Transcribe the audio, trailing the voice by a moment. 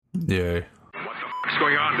Yay. What the fuck's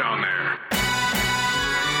going on down there?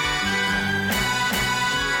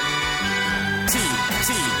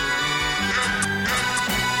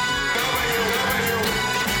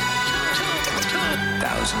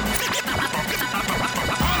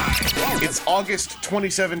 It's August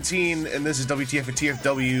 2017, and this is WTF at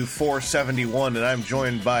TFW 471, and I'm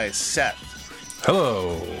joined by Seth.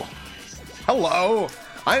 Hello. Hello,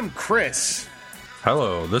 I'm Chris.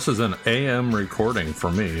 Hello. This is an AM recording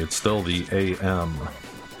for me. It's still the AM.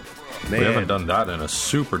 Man. We haven't done that in a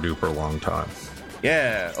super duper long time.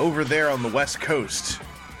 Yeah, over there on the West Coast.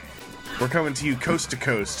 We're coming to you coast to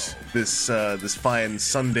coast this fine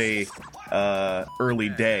Sunday early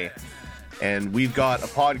day. And we've got a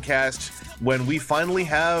podcast when we finally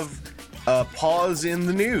have a pause in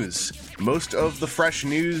the news. Most of the fresh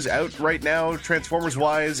news out right now,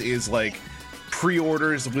 Transformers-wise, is like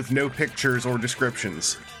pre-orders with no pictures or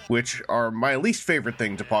descriptions, which are my least favorite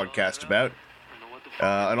thing to podcast about.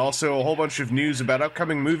 And also a whole bunch of news about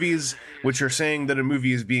upcoming movies, which are saying that a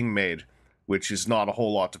movie is being made, which is not a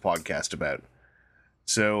whole lot to podcast about.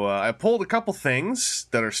 So I pulled a couple things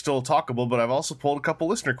that are still talkable, but I've also pulled a couple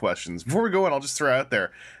listener questions. Before we go in, I'll just throw out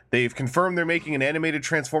there, they've confirmed they're making an animated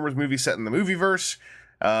Transformers movie set in the Movieverse,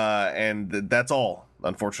 and that's all,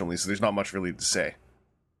 unfortunately, so there's not much really to say.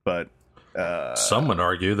 But some would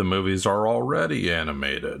argue the movies are already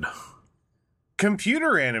animated.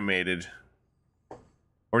 Computer animated?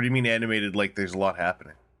 Or do you mean animated like there's a lot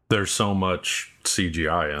happening? There's so much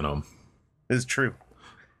CGI in them. It's true.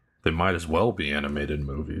 They might as well be animated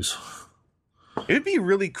movies. It'd be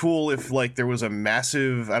really cool if, like, there was a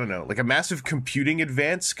massive, I don't know, like a massive computing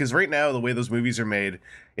advance, because right now, the way those movies are made,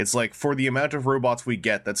 it's like, for the amount of robots we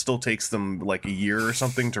get, that still takes them, like, a year or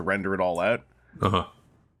something to render it all out. Uh-huh.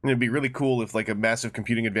 And it'd be really cool if, like, a massive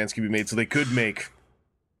computing advance could be made, so they could make,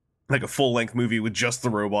 like, a full-length movie with just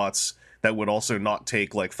the robots that would also not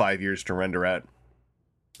take, like, 5 years to render out.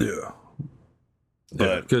 Yeah.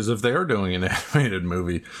 Yeah, because if they are doing an animated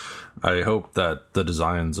movie, I hope that the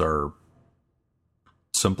designs are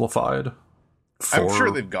simplified. I'm sure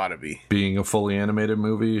they've got to be. Being a fully animated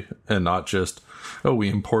movie and not just, oh, we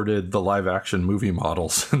imported the live action movie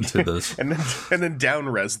models into this. and then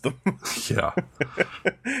down-res them. Yeah.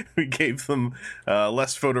 We gave them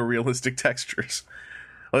less photorealistic textures.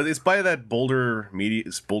 It's by that Boulder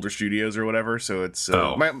Studios or whatever, so it's...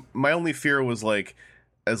 My only fear was, like,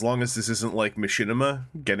 as long as this isn't like Machinima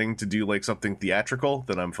getting to do like something theatrical,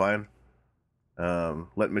 then I'm fine.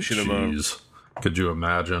 Let Machinima... Jeez. Could you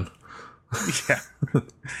imagine? Yeah.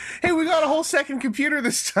 Hey, we got a whole second computer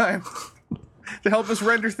this time to help us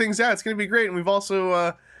render things out. It's going to be great. And we've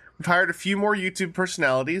also we've hired a few more YouTube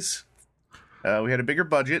personalities. We had a bigger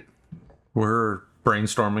budget. We're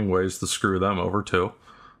brainstorming ways to screw them over too.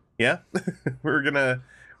 Yeah. We're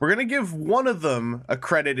gonna give one of them a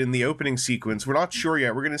credit in the opening sequence. We're not sure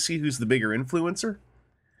yet. We're gonna see who's the bigger influencer.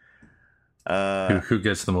 Who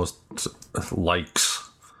gets the most likes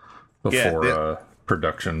before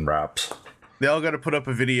production wraps. They all got to put up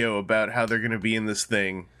a video about how they're gonna be in this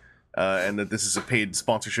thing, and that this is a paid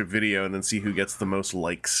sponsorship video, and then see who gets the most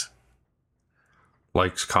likes.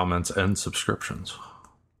 Likes, comments, and subscriptions.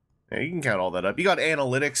 Yeah, you can count all that up. You got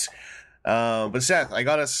analytics. But Seth, I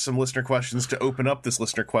got us some listener questions to open up this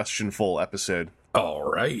listener question full episode. All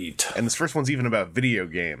right. And this first one's even about video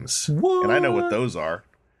games. What? And I know what those are.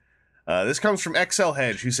 This comes from XL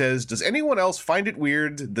Hedge, who says, does anyone else find it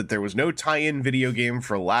weird that there was no tie-in video game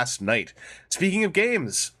for Last Night? Speaking of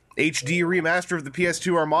games, HD remaster of the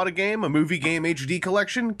PS2 Armada game, a movie game HD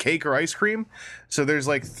collection, cake or ice cream. So there's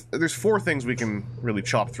there's four things we can really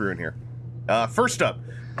chop through in here. First up,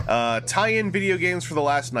 tie-in video games for the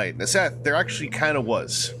Last Night. Now, Seth, there actually kind of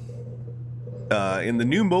was. In the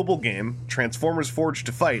new mobile game, Transformers Forged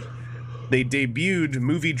to Fight, they debuted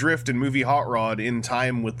Movie Drift and Movie Hot Rod in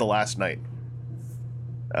time with the Last Night.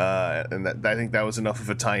 And I think that was enough of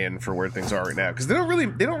a tie-in for where things are right now. Because they don't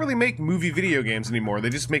really make movie video games anymore. They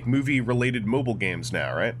just make movie-related mobile games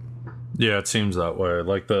now, right? Yeah, it seems that way.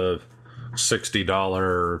 Like the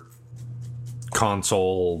 $60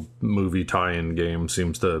 console movie tie-in game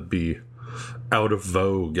seems to be out of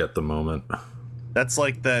vogue at the moment. That's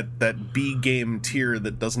like that B game tier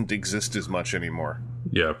that doesn't exist as much anymore.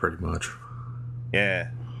 Yeah, pretty much.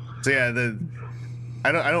 Yeah. So yeah,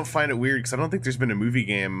 I don't find it weird because I don't think there's been a movie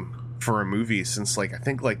game for a movie since I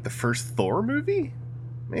think the first Thor movie,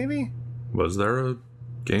 maybe. Was there a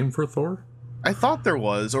game for Thor? I thought there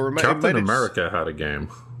was, or Captain America had a game,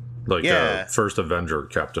 first Avenger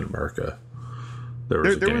Captain America. There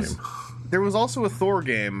was a game. There was also a Thor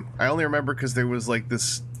game. I only remember because there was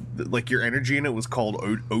this, your energy in it was called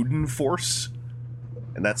Odin Force.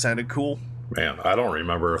 and that sounded cool. Man, I don't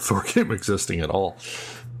remember a Thor game existing at all.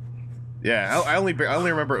 Yeah, I only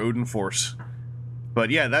remember Odin Force,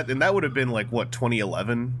 but yeah, that would have been like what,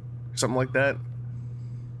 2011, something like that.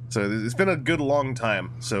 So it's been a good long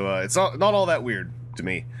time. So it's not all that weird to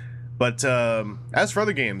me. But as for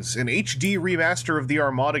other games, an HD remaster of the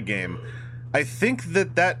Armada game, I think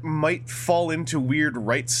that might fall into weird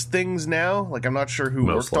rights things now. Like, I'm not sure who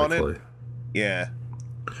Most worked likely. on it. Yeah.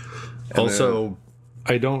 Also,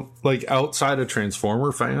 I don't, like, outside of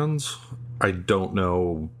Transformer fans, I don't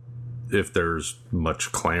know if there's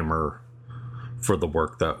much clamor for the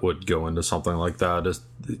work that would go into something like that,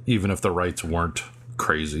 even if the rights weren't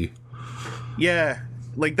crazy. Yeah,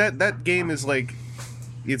 like that game is like,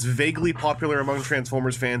 it's vaguely popular among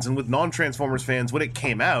Transformers fans, and with non-Transformers fans, when it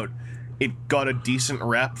came out, it got a decent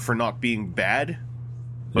rap for not being bad,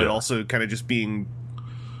 but also kind of just being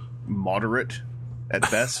moderate at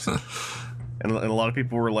best. And a lot of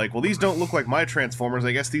people were like, well, these don't look like my Transformers.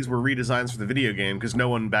 I guess these were redesigns for the video game, because no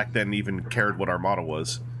one back then even cared what Armada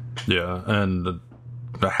was. Yeah, and the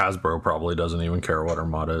Hasbro probably doesn't even care what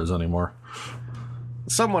Armada is anymore.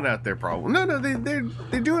 Someone out there probably... No,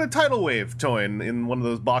 they're doing a Tidal Wave toy in one of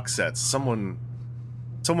those box sets. Someone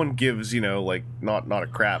gives, like, not a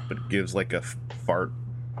crap, but gives, like, a fart.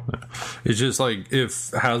 It's just like,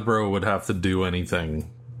 if Hasbro would have to do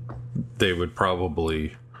anything, they would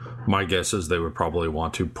probably... My guess is they would probably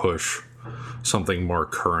want to push something more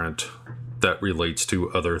current that relates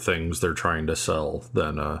to other things they're trying to sell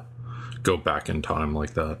than go back in time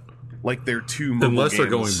like that. Like their two mobile Unless games. they're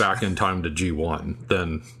going back in time to G1,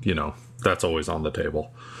 then, that's always on the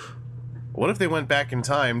table. What if they went back in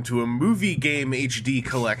time to a movie game HD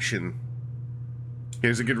collection?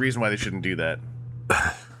 There's a good reason why they shouldn't do that.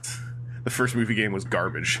 The first movie game was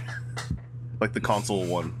garbage. Like the console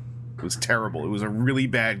one. It was terrible. It was a really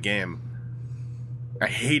bad game. I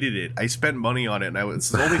hated it. I spent money on it, and it's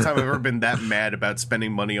the only time I've ever been that mad about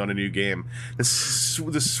spending money on a new game. The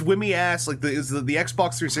swimmy ass, like the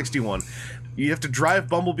Xbox 360 one. You have to drive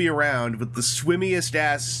Bumblebee around with the swimmiest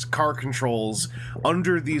ass car controls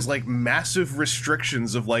under these like massive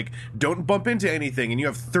restrictions of like, don't bump into anything, and you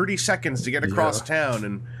have 30 seconds to get across town,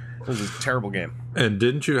 and it was a terrible game. And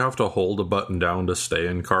didn't you have to hold a button down to stay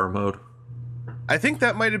in car mode? I think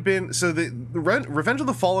that might have been... So the Revenge of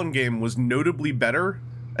the Fallen game was notably better.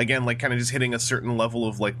 Again, like kind of just hitting a certain level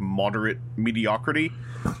of like moderate mediocrity,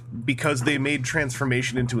 because they made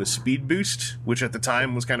transformation into a speed boost, which at the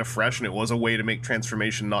time was kind of fresh, and it was a way to make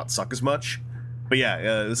transformation not suck as much. But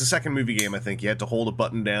yeah, it was the second movie game, I think. You had to hold a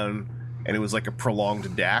button down, and it was like a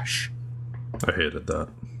prolonged dash. I hated that.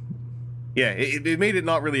 Yeah, it made it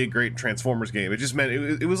not really a great Transformers game. It just meant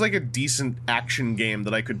it was like a decent action game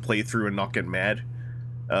that I could play through and not get mad.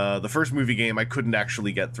 The first movie game I couldn't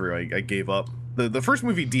actually get through. I gave up. The first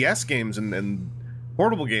movie DS games and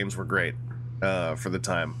portable games were great for the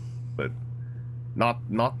time, but not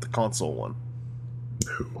the console one.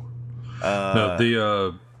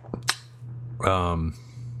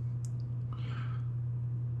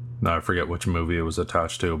 No, I forget which movie it was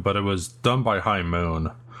attached to, but it was done by High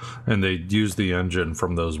Moon. And they used the engine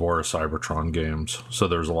from those War of Cybertron games. So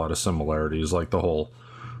there's a lot of similarities, like the whole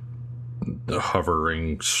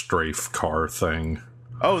hovering strafe car thing.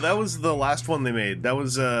 Oh, that was the last one they made. That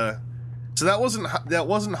was so that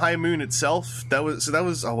wasn't High Moon itself. That was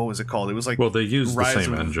oh, what was it called? It was like, well, they used the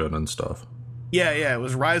same of, engine and stuff. Yeah, it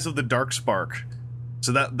was Rise of the Darkspark.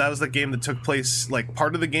 So that was the game that took place, like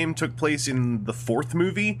part of the game took place in the fourth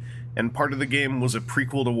movie, and part of the game was a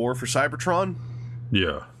prequel to War for Cybertron.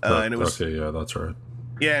 Yeah. And it was, okay, yeah, that's right.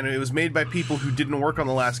 Yeah, and it was made by people who didn't work on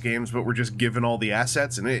the last games, but were just given all the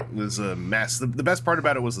assets, and it was a mess. The best part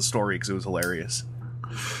about it was the story, because it was hilarious.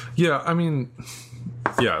 Yeah, I mean,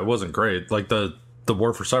 yeah, it wasn't great. Like, the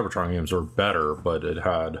War for Cybertron games were better, but it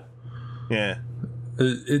had... Yeah.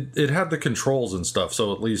 It had the controls and stuff,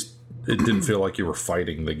 so at least it didn't feel like you were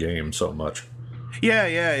fighting the game so much. Yeah,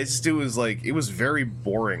 it was very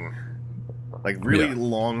boring. Like, really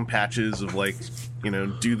long patches of, like,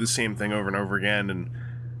 do the same thing over and over again,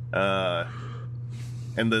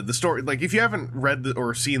 and the story, like, if you haven't read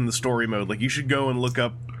or seen the story mode, like, you should go and look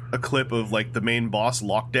up a clip of, like, the main boss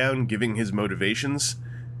Lockdown giving his motivations,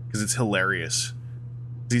 because it's hilarious.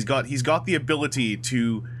 He's got the ability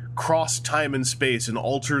to cross time and space and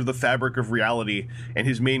alter the fabric of reality, and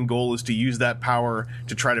his main goal is to use that power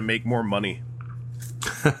to try to make more money.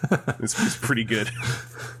 It's pretty good.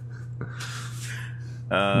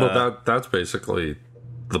 Well, that's basically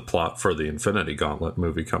the plot for the Infinity Gauntlet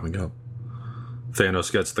movie coming up.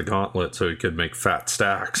 Thanos gets the gauntlet so he could make fat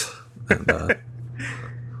stacks. And,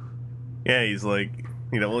 yeah, he's like,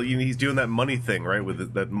 he's doing that money thing, right?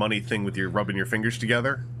 With that money thing with your rubbing your fingers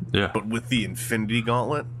together. Yeah. But with the Infinity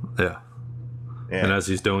Gauntlet. Yeah. And as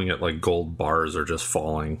he's doing it, like gold bars are just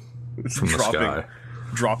falling from the sky.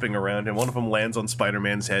 Dropping around him. One of them lands on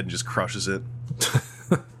Spider-Man's head and just crushes it.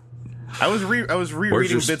 I was rereading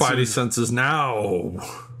Where's your bits Spidey senses now?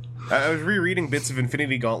 I was rereading bits of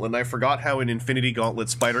Infinity Gauntlet, and I forgot how in Infinity Gauntlet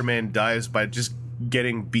Spider-Man dies by just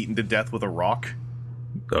getting beaten to death with a rock.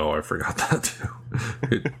 Oh, I forgot that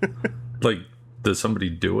too. Like, did somebody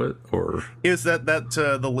do it, or is that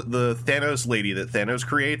the Thanos lady that Thanos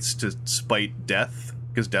creates to spite Death,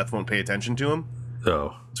 because Death won't pay attention to him?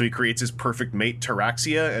 Oh, so he creates his perfect mate,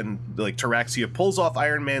 Taraxia, and like Taraxia pulls off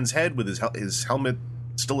Iron Man's head with his helmet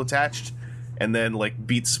still attached, and then like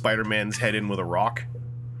beats Spider-Man's head in with a rock.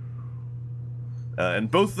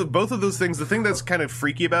 And both of those things, the thing that's kind of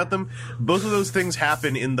freaky about them, both of those things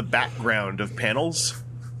happen in the background of panels,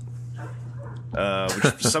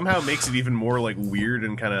 which somehow makes it even more like weird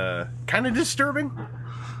and kind of disturbing.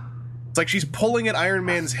 It's like she's pulling at Iron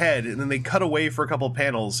Man's head, and then they cut away for a couple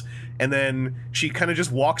panels, and then she kind of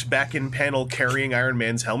just walks back in panel carrying Iron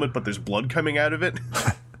Man's helmet, but there's blood coming out of it.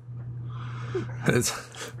 It's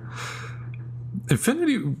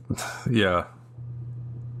Infinity, yeah.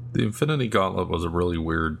 The Infinity Gauntlet was a really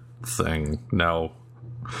weird thing. Now,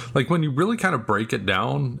 like when you really kind of break it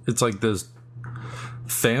down, it's like this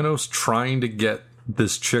Thanos trying to get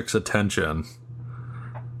this chick's attention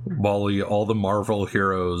while all the Marvel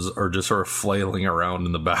heroes are just sort of flailing around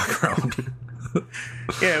in the background.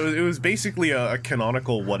 Yeah, it was basically a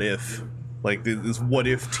canonical what if. Like this what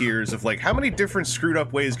if tiers of like, how many different screwed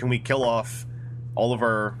up ways can we kill off all of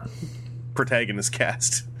our protagonist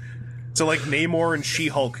cast? So like Namor and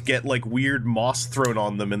She-Hulk get like weird moss thrown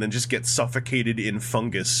on them and then just get suffocated in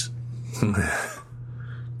fungus.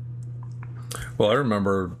 Well, I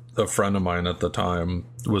remember a friend of mine at the time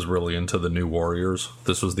was really into the New Warriors.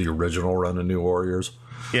 This was the original run of New Warriors.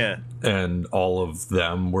 Yeah. And all of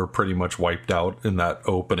them were pretty much wiped out in that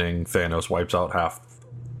opening. Thanos wipes out half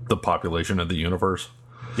the population of the universe.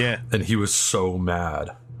 Yeah. And he was so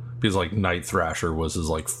mad. Because like Night Thrasher was his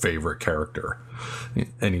like favorite character.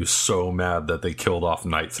 And he was so mad that they killed off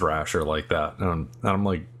Night Thrasher like that. And I'm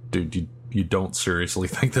like, dude, you don't seriously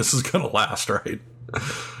think this is gonna last, right?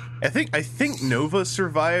 I think Nova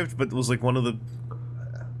survived, but was like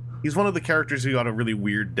he's one of the characters who got a really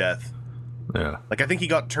weird death. Yeah. Like I think he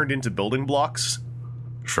got turned into building blocks.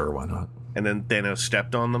 Sure, why not? And then Thanos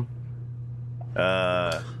stepped on them.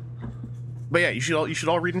 But yeah, you should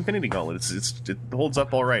all read Infinity Gauntlet. It holds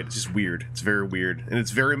up all right. It's just weird. It's very weird, and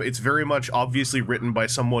it's very much obviously written by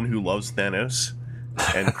someone who loves Thanos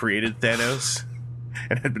and created Thanos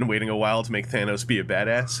and had been waiting a while to make Thanos be a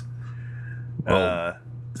badass. Well,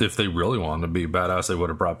 if they really wanted to be badass, they would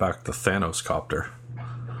have brought back the Thanos copter.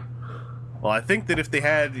 Well, I think that if they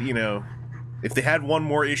had one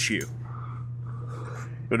more issue,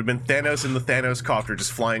 it would have been Thanos and the Thanos copter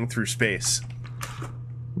just flying through space.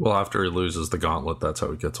 Well, after he loses the gauntlet, that's how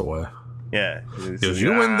he gets away. Yeah. He goes,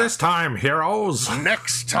 you win this time, heroes!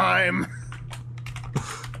 Next time!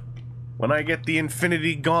 When I get the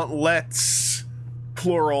Infinity Gauntlets.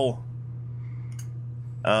 Plural.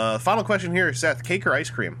 Final question here, Seth. Cake or ice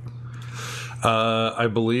cream? I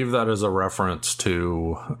believe that is a reference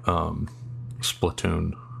to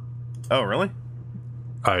Splatoon. Oh, really?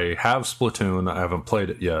 I have Splatoon. I haven't played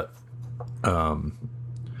it yet.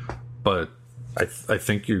 But I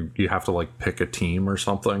think you have to like pick a team or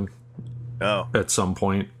something. Oh. At some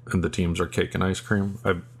point, and the teams are cake and ice cream.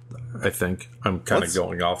 I think I'm kind of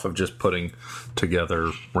going off of just putting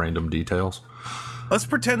together random details. Let's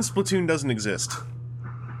pretend Splatoon doesn't exist,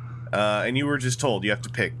 and you were just told you have to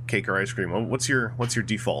pick cake or ice cream. What's your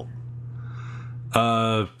default?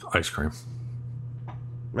 Ice cream.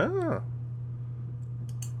 Oh.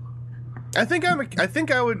 I think I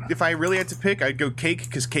would, if I really had to pick, I'd go cake,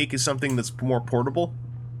 because cake is something that's more portable.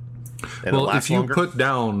 And well, if you longer. put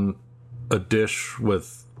down a dish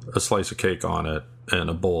with a slice of cake on it and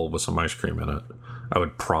a bowl with some ice cream in it, I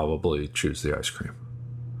would probably choose the ice cream.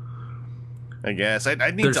 I guess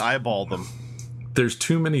I'd need to eyeball them. There's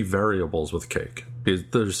too many variables with cake.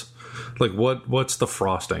 There's like what's the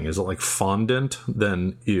frosting? Is it like fondant?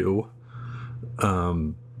 Then ew.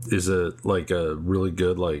 Is it like a really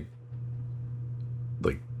good like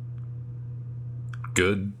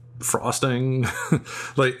good frosting?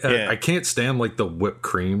 I can't stand like the whipped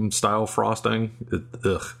cream style frosting.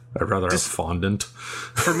 I'd rather have fondant.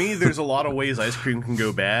 For me, there's a lot of ways ice cream can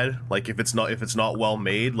go bad. Like if it's not well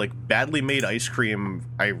made, like badly made ice cream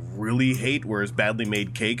I really hate, whereas badly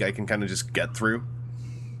made cake I can kind of just get through.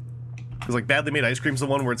 Because like Badly Made Ice Cream's the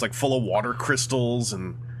one where it's like full of water crystals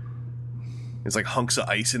and there's like hunks of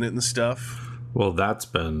ice in it and stuff. Well, that's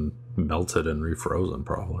been melted and refrozen,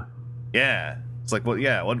 probably. Yeah. It's like, well,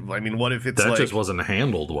 yeah. What if it's that like... just wasn't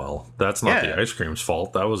handled well? That's not the ice cream's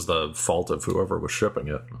fault. That was the fault of whoever was shipping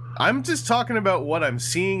it. I'm just talking about what I'm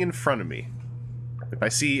seeing in front of me. If I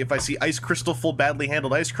see ice crystal full badly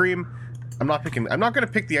handled ice cream, I'm not going to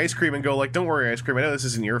pick the ice cream and go like, don't worry, ice cream, I know this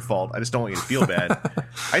isn't your fault. I just don't want you to feel bad.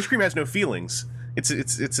 Ice cream has no feelings. It's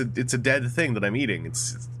a dead thing that I'm eating.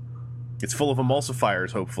 It's full of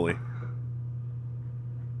emulsifiers, hopefully.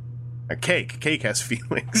 A cake has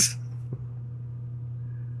feelings.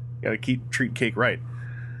 Gotta treat cake right.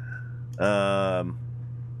 I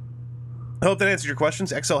hope that answers your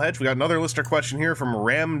questions. XL Hedge, we got another listener question here from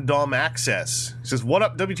Ramdom Access. He says, what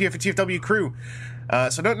up, WTF and TFW crew?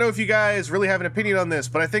 So I don't know if you guys really have an opinion on this,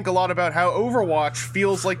 but I think a lot about how Overwatch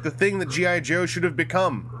feels like the thing that G.I. Joe should have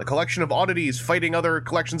become. A collection of oddities fighting other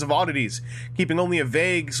collections of oddities, keeping only a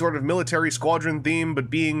vague sort of military squadron theme, but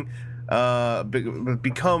become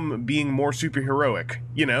being more superheroic,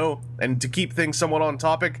 you know? And to keep things somewhat on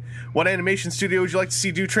topic, what animation studio would you like to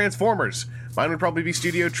see do Transformers? Mine would probably be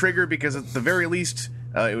Studio Trigger, because at the very least,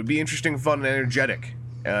 it would be interesting, fun, and energetic.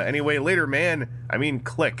 Anyway, later, man. I mean,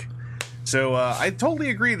 click. So, I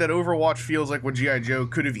totally agree that Overwatch feels like what G.I. Joe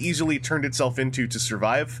could have easily turned itself into to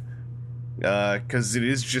survive. Because it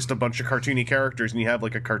is just a bunch of cartoony characters, and you have,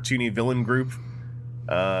 like, a cartoony villain group.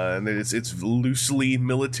 And it's loosely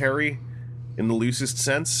military in the loosest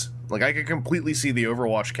sense. Like, I could completely see the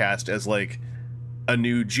Overwatch cast as, like, a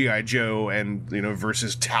new G.I. Joe and, you know,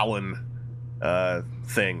 versus Talon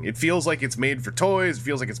thing. It feels like it's made for toys. It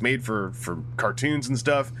feels like it's made for cartoons and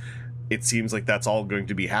stuff. It seems like that's all going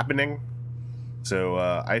to be happening. So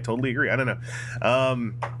I totally agree. I don't know.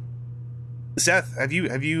 Seth, have you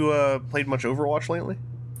played much Overwatch lately?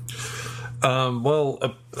 Well,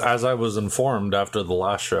 as I was informed after the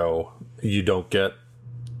last show, you don't get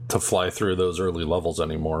to fly through those early levels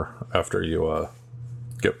anymore after you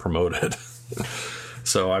get promoted.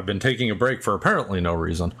 So I've been taking a break for apparently no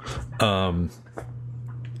reason.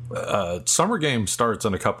 Summer Game starts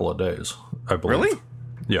in a couple of days, I believe. Really?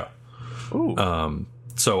 Yeah. Ooh.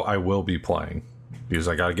 So I will be playing because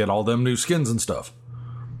I got to get all them new skins and stuff.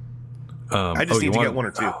 I just need to get one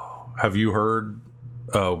or two. Have you heard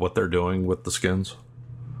what they're doing with the skins?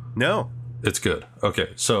 No. It's good. Okay,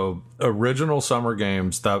 so original Summer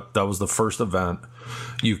Games, that was the first event.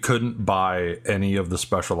 You couldn't buy any of the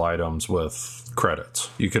special items with credits.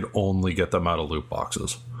 You could only get them out of loot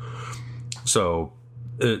boxes. So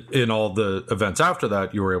in all the events after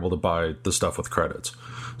that, you were able to buy the stuff with credits.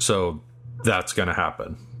 So that's going to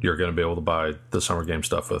happen. You're going to be able to buy the Summer Game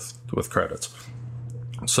stuff with credits.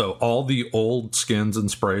 So all the old skins and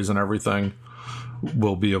sprays and everything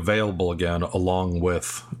will be available again along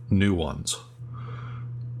with new ones.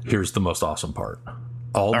 Here's the most awesome part.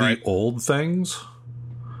 All the old things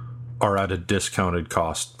are at a discounted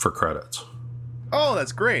cost for credits. Oh,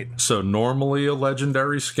 that's great. So normally a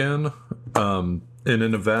legendary skin in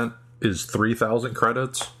an event is 3,000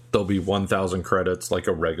 credits. There'll be 1,000 credits like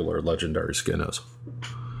a regular legendary skin is.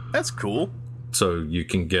 That's cool. So you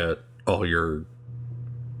can get all your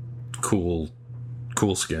cool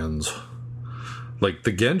skins. Like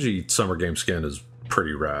the Genji Summer Game skin is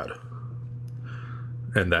pretty rad.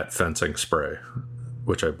 And that fencing spray,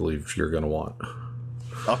 which I believe you're going to want.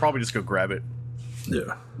 I'll probably just go grab it.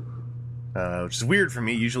 Yeah. Which is weird for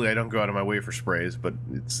me. Usually I don't go out of my way for sprays, but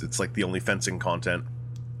it's like the only fencing content.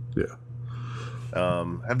 Yeah.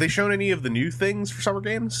 Have they shown any of the new things for Summer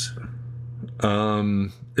Games?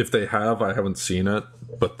 If they have, I haven't seen it,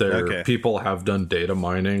 but people have done data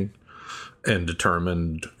mining and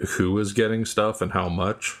determined who is getting stuff and how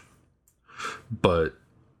much. But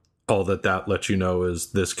all that lets you know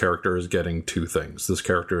is this character is getting 2 things. This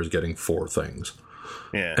character is getting 4 things.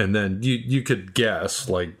 Yeah. And then you could guess,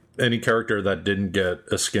 like, any character that didn't get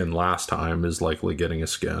a skin last time is likely getting a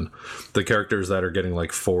skin. The characters that are getting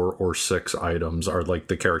like 4 or 6 items are like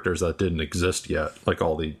the characters that didn't exist yet, like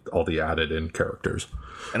all the added in characters.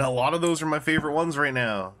 And a lot of those are my favorite ones right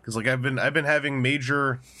now because like I've been having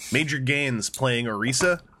major gains playing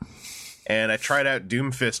Orisa, and I tried out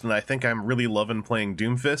Doomfist, and I think I'm really loving playing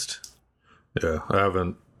Doomfist. Yeah, I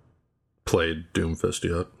haven't played Doomfist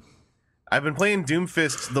yet. I've been playing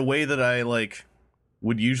Doomfist the way that I like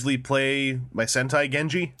would usually play my Sentai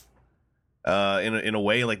Genji, in a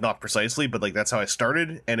way, like not precisely, but like that's how I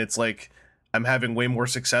started, and it's like I'm having way more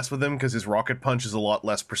success with him because his rocket punch is a lot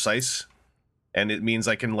less precise, and it means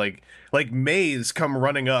I can like Maze come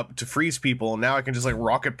running up to freeze people, and now I can just like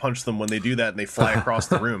rocket punch them when they do that and they fly across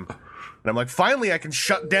the room. I'm like, finally, I can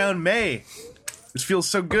shut down May. This feels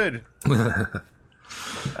so good.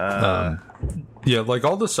 Yeah, like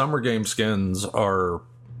all the Summer Game skins are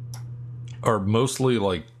mostly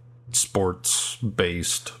like sports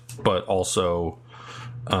based, but also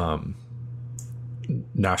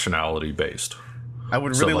nationality based. I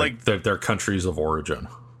would really like their countries of origin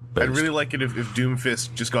based. I'd really like it if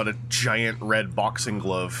Doomfist just got a giant red boxing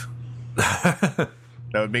glove. That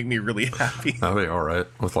would make me really happy. That'd be all right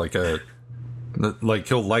with like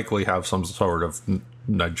he'll likely have some sort of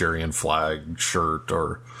Nigerian flag shirt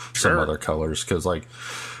or some other colors, because like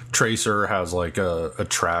Tracer has like a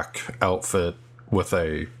track outfit with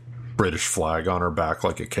a British flag on her back,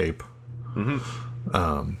 like a cape.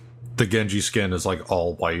 Mm-hmm. The Genji skin is like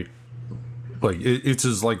all white, like it's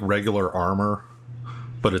his like regular armor,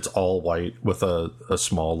 but it's all white with a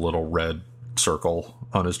small little red circle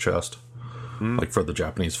on his chest, like for the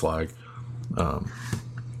Japanese flag.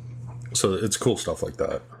 So it's cool stuff like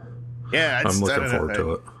that. Yeah, I'm looking forward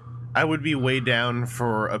to it. I would be way down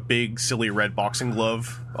for a big, silly red boxing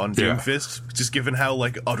glove on Doomfist, just given how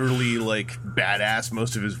like utterly like badass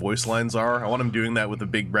most of his voice lines are. I want him doing that with a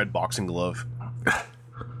big red boxing glove.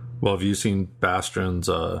 Well, have you seen Bastion's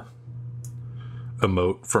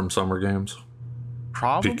emote from Summer Games?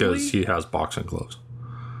 Probably, because he has boxing gloves.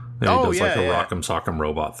 And he does like a Rock'em Sock'em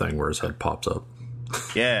Robot thing where his head pops up.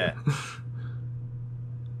 Yeah.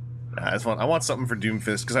 I want something for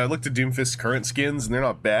Doomfist, because I looked at Doomfist's current skins and they're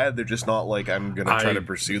not bad. They're just not like I'm gonna try to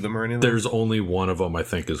pursue them or anything. There's only one of them I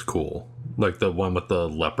think is cool, like the one with the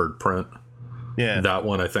leopard print. Yeah, that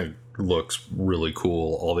one I think looks really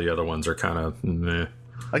cool. All the other ones are kind of meh.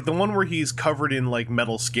 Like the one where he's covered in like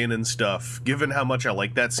metal skin and stuff. Given how much I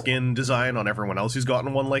like that skin design on everyone else who's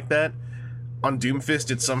gotten one like that, on Doomfist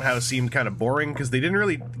it somehow seemed kind of boring, because they didn't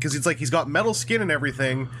really, because it's like he's got metal skin and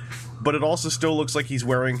everything, but it also still looks like he's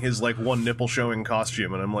wearing his like one nipple showing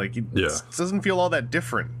costume, and I'm like, it doesn't feel all that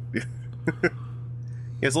different. He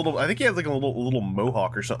has I think he has like a little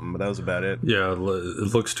mohawk or something, but that was about it. Yeah, it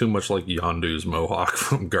looks too much like Yondu's mohawk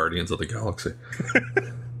from Guardians of the Galaxy.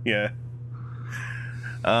 Yeah.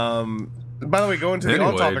 By the way, going to the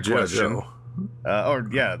on-topic question.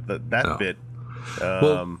 That bit.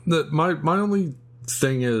 My only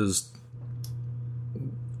thing is,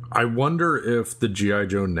 I wonder if the G.I.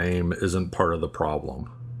 Joe name isn't part of the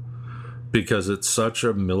problem, because it's such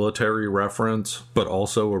a military reference, but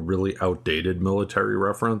also a really outdated military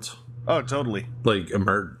reference. Oh, totally. Like,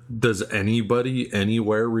 does anybody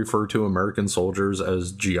anywhere refer to American soldiers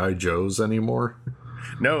as G.I. Joes anymore?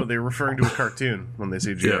 No, they're referring to a cartoon when they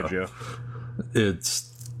say G.I. Joe.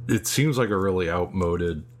 It seems like a really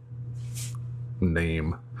outmoded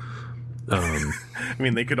name. I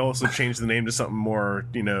mean, they could also change the name to something more,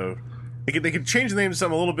 they could change the name to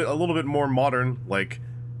something a little bit more modern, like,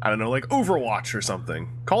 I don't know, like Overwatch or something.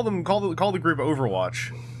 Call the group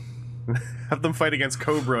Overwatch. Have them fight against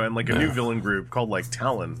Cobra and like a new villain group called like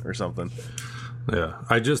Talon or something. Yeah,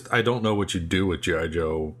 I don't know what you do with G.I.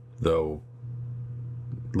 Joe though.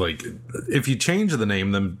 Like, if you change the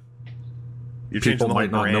name, then people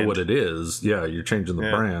might not know what it is. Yeah, you're changing the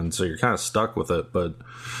brand, so you're kind of stuck with it. But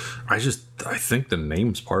I think the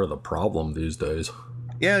name's part of the problem these days.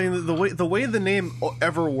 Yeah, I mean, the way the name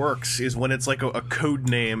ever works is when it's like a code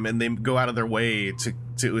name, and they go out of their way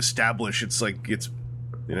to establish this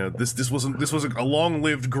was a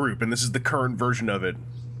long-lived group, and this is the current version of it,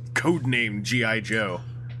 code name G.I. Joe.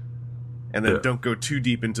 And then don't go too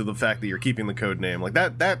deep into the fact that you're keeping the code name. Like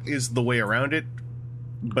that is the way around it,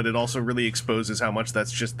 but it also really exposes how much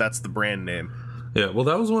that's the brand name. Yeah, well,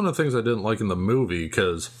 that was one of the things I didn't like in the movie,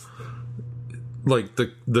 because like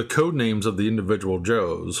the code names of the individual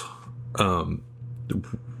Joes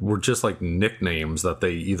were just like nicknames that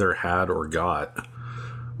they either had or got,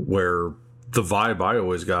 where the vibe I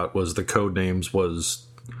always got was the code names was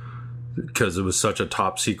because it was such a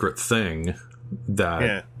top secret thing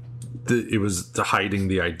that it was hiding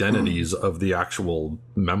the identities of the actual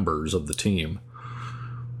members of the team.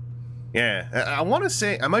 Yeah, I want to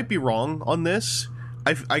say, I might be wrong on this.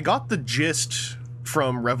 I got the gist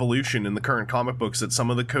from Revolution in the current comic books that some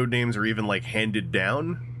of the code names are even like handed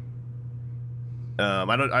down.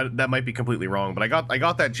 That might be completely wrong, but I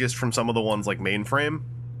got that gist from some of the ones like Mainframe.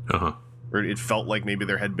 Where it felt like maybe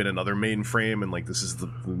there had been another Mainframe, and like this is the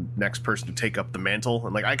next person to take up the mantle,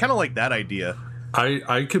 and like I kind of like that idea.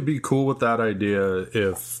 I could be cool with that idea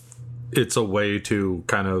if it's a way to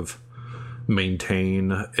kind of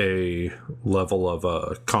maintain a level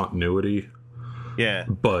of continuity. Yeah.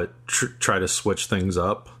 But try to switch things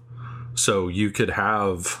up. So you could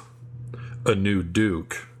have a new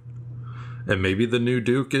Duke, and maybe the new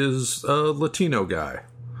Duke is a Latino guy.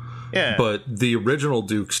 Yeah. But the original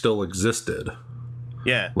Duke still existed.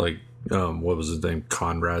 Yeah. Like, what was his name?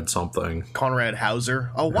 Conrad something. Conrad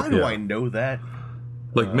Hauser. Oh, why do I know that?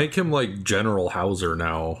 Like, make him like General Hauser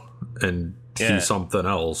now, and he's something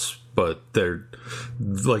else. But they're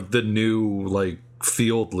like the new like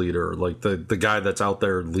field leader, like the guy that's out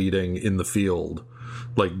there leading in the field.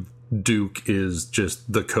 Like, Duke is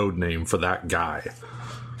just the code name for that guy.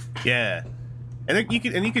 Yeah, and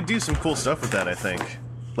you could do some cool stuff with that. I think,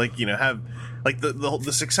 like, you know, have like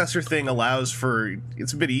the successor thing allows for,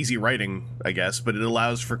 it's a bit easy writing, I guess, but it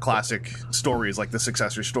allows for classic stories like the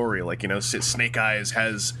successor story. Like, you know, Snake Eyes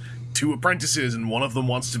has 2 apprentices, and one of them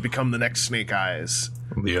wants to become the next Snake Eyes.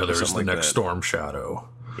 The other is the like next that. Storm Shadow.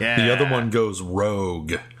 Yeah, The other one goes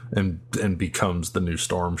rogue and becomes the new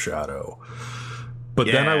Storm Shadow. But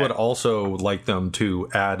then I would also like them to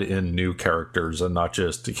add in new characters and not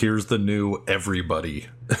just, here's the new everybody.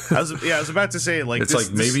 I was about to say, like, It's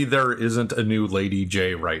maybe there isn't a new Lady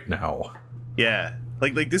J right now. Yeah.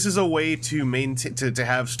 Like this is a way to maintain to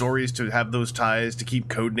have stories, to have those ties, to keep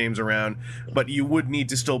code names around, but you would need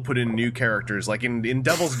to still put in new characters. Like in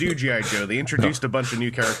Devil's Due G.I. Joe, they introduced a bunch of new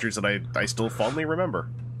characters that I still fondly remember.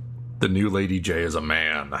 The new Lady J is a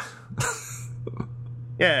man.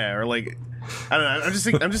 Yeah, or like, I don't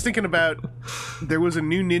know. I'm just thinking about, there was a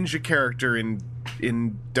new ninja character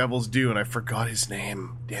in Devil's Due, and I forgot his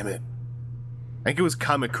name. Damn it. I think it was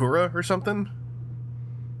Kamakura or something.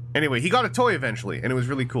 Anyway, he got a toy eventually, and it was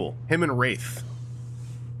really cool. Him and Wraith.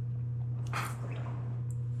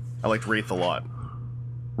 I liked Wraith a lot.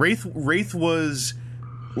 Wraith was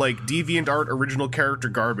like DeviantArt original character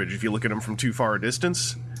garbage if you look at him from too far a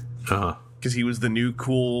distance. Because he was the new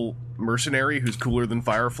cool mercenary who's cooler than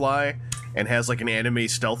Firefly and has like an anime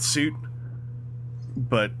stealth suit.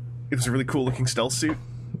 But it was a really cool looking stealth suit.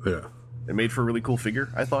 Yeah. It made for a really cool figure,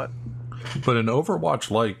 I thought. But an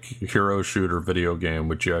Overwatch-like hero shooter video game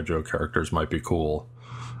with G.I. Joe characters might be cool.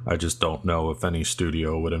 I just don't know if any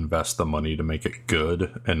studio would invest the money to make it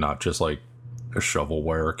good and not just like a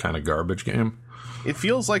shovelware kind of garbage game. It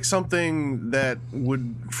feels like something that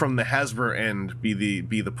would, from the Hasbro end, be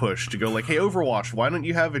the push to go like, hey, Overwatch, why don't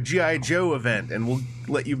you have a G.I. Joe event and we'll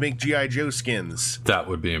let you make G.I. Joe skins? That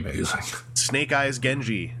would be amazing. Snake Eyes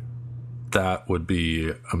Genji. That would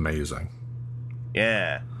be amazing.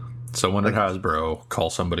 Yeah. Someone at Hasbro, call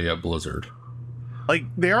somebody at Blizzard. Like,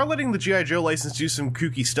 they are letting the G.I. Joe license do some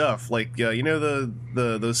kooky stuff. Like, you know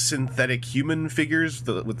those synthetic human figures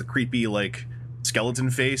with the creepy, like, skeleton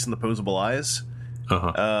face and the posable eyes?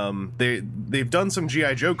 They've done some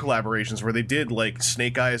G.I. Joe collaborations where they did, like,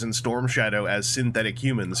 Snake Eyes and Storm Shadow as synthetic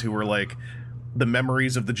humans who were, like, the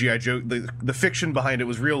memories of the G.I. Joe. The fiction behind it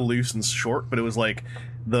was real loose and short, but it was, like,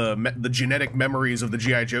 the genetic memories of the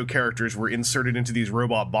G.I. Joe characters were inserted into these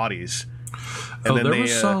robot bodies. And then there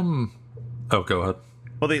was some... Oh, go ahead.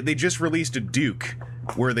 Well, they just released a Duke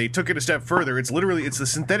where they took it a step further. It's the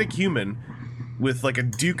synthetic human with like a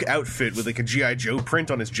Duke outfit with like a G.I. Joe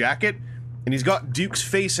print on his jacket, and he's got Duke's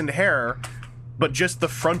face and hair, but just the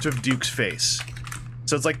front of Duke's face.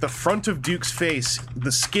 So it's like the front of Duke's face,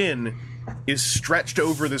 the skin is stretched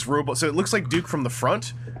over this robot, so it looks like Duke from the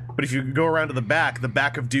front, but if you go around to the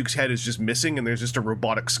back of Duke's head is just missing, and there's just a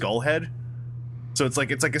robotic skull head. So it's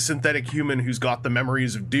like a synthetic human who's got the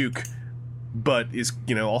memories of Duke, but is,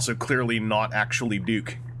 you know, also clearly not actually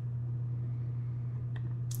Duke.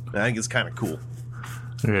 I think it's kind of cool.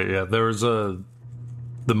 Yeah, there was the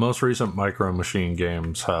most recent Micro Machine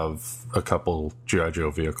games have a couple G.I.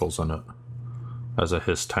 Joe vehicles in it. As a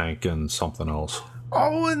Hiss tank and something else.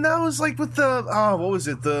 Oh, and that was like with the, what was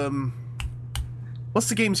it? What's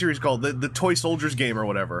the game series called? The Toy Soldiers game or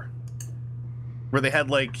whatever. Where they had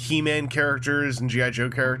like He-Man characters and G.I. Joe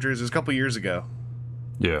characters. It was a couple years ago.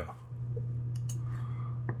 Yeah.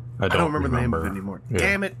 I don't remember the name of it anymore. Yeah.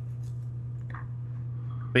 Damn it.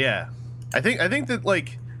 But yeah, I think that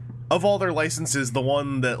like of all their licenses, the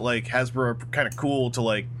one that like Hasbro are kind of cool to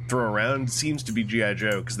like throw around seems to be G.I.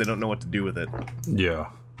 Joe because they don't know what to do with it. Yeah.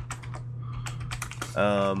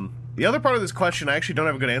 The other part of this question I actually don't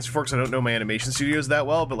have a good answer for because I don't know my animation studios that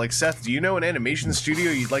well. But like Seth, do you know an animation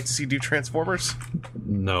studio you'd like to see do Transformers?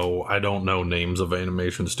 No, I don't know names of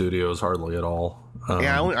animation studios hardly at all.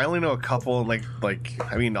 Yeah, I only know a couple. Like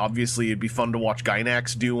I mean, obviously it'd be fun to watch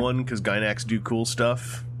Gainax do one because Gainax do cool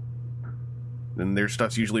stuff, and their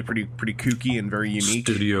stuff's usually pretty kooky and very unique.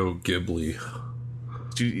 Studio Ghibli,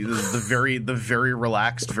 the very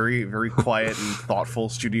relaxed, very very quiet and thoughtful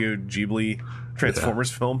Studio Ghibli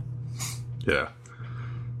Transformers film. Yeah,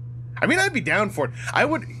 I mean, I'd be down for it. I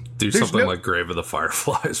would do something like Grave of the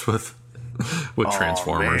Fireflies with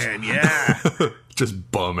Transformers. Man, yeah.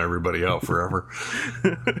 Just bum everybody out forever.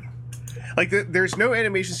 Like, there's no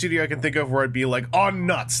animation studio I can think of where I'd be like, oh,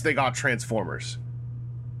 nuts, they got Transformers.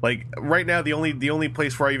 Like, right now, the only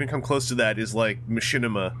place where I even come close to that is, like,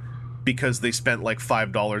 Machinima, because they spent, like,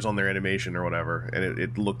 $5 on their animation or whatever, and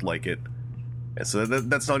it looked like it. And so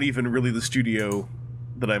that's not even really the studio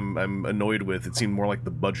that I'm annoyed with. It seemed more like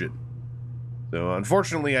the budget. So,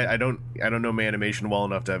 unfortunately, I don't know my animation well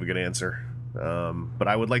enough to have a good answer. But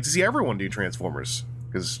I would like to see everyone do Transformers,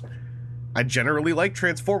 because I generally like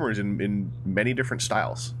Transformers in many different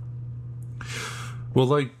styles. Well,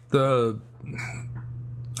 like, I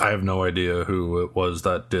have no idea who it was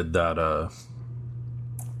that did that,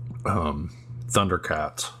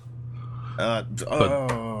 Thundercats.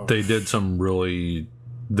 But they did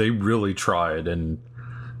they really tried, and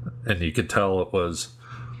you could tell it was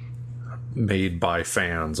made by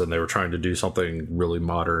fans, and they were trying to do something really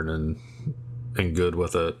modern and good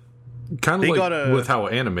with it. Kind of like with how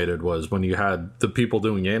animated was, when you had the people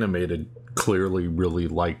doing animated clearly really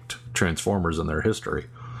liked Transformers in their history.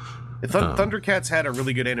 Thundercats had a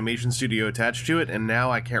really good animation studio attached to it, and now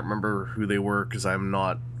I can't remember who they were because I'm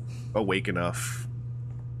not awake enough.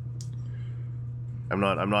 I'm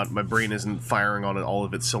not. My brain isn't firing on all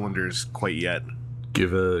of its cylinders quite yet.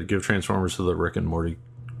 Give Transformers to the Rick and Morty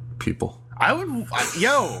people.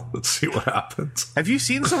 Let's see what happens. Have you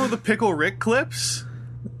seen some of the Pickle Rick clips?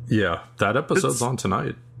 Yeah, that episode's on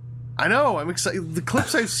tonight. I know. I'm excited. The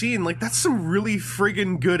clips I've seen, like, that's some really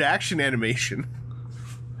friggin' good action animation.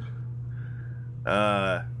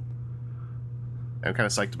 I'm kind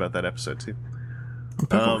of psyched about that episode too.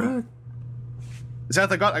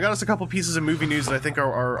 Zath, I got us a couple pieces of movie news that I think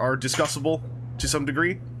are discussable to some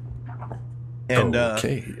degree. And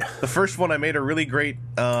okay. The first one I made a really great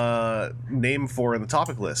name for in the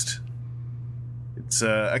topic list. It's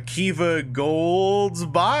Akiva Golds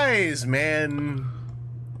buys, man.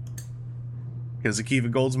 Because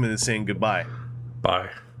Akiva Goldsman is saying goodbye. Bye.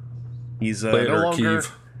 He's Later,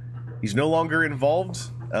 He's no longer involved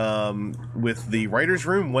with the writer's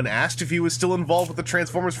room. When asked if he was still involved with the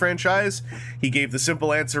Transformers franchise, he gave the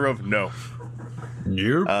simple answer of no.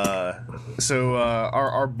 Yep. So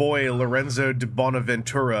our boy Lorenzo de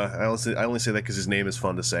Bonaventura, I only say that because his name is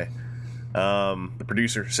fun to say. The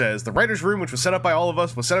producer says, the writer's room, which was set up by all of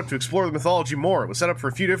us, was set up to explore the mythology more. It was set up for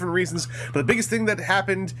a few different reasons, but the biggest thing that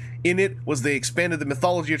happened in it was they expanded the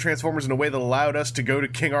mythology of Transformers in a way that allowed us to go to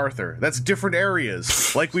King Arthur. That's different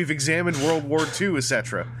areas, like we've examined World War II,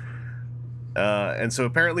 etc. And so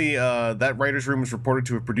apparently that writer's room was reported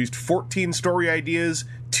to have produced 14 story ideas,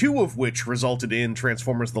 2 of which resulted in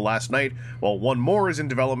Transformers The Last Knight, while 1 more is in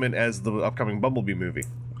development as the upcoming Bumblebee movie.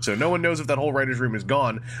 So no one knows if that whole writer's room is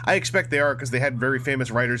gone. I expect they are, because they had very famous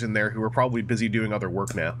writers in there who are probably busy doing other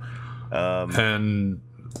work now. And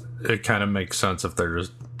it kind of makes sense if they're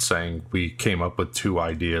just saying we came up with 2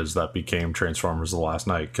 ideas that became Transformers The Last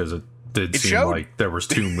Knight, because it seem like there was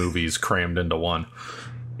 2 movies crammed into one.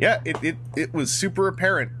 Yeah, it was super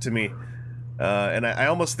apparent to me. And I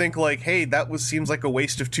almost think, like, hey, seems like a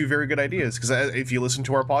waste of 2 very good ideas, because if you listen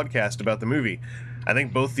to our podcast about the movie, I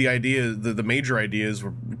think both the ideas, the major ideas,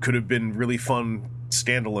 could have been really fun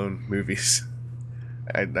standalone movies.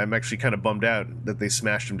 I'm actually kind of bummed out that they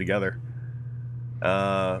smashed them together.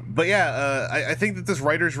 But yeah, I think that this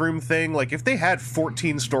writer's room thing, like, if they had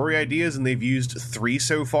 14 story ideas and they've used 3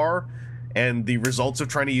 so far, and the results of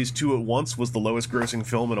trying to use 2 at once was the lowest grossing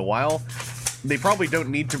film in a while, they probably don't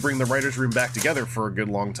need to bring the writer's room back together for a good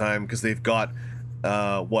long time, because they've got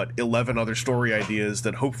 11 other story ideas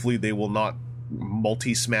that hopefully they will not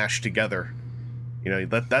multi-smash together. You know,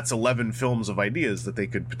 that's 11 films of ideas that they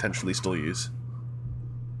could potentially still use.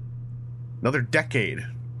 Another decade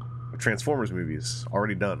of Transformers movies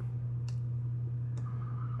already done.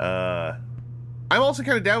 I'm also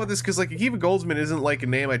kind of down with this because, like, Akiva Goldsman isn't like a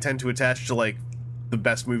name I tend to attach to, like, the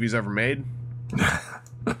best movies ever made.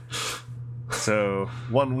 So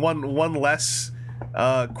one less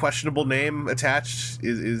questionable name attached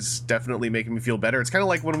is definitely making me feel better. It's kind of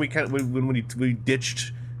like when we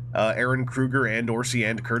ditched Aaron Kruger and Orsi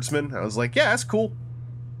and Kurtzman. I was like, yeah, that's cool.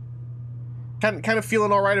 Kind of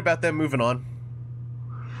feeling all right about them moving on.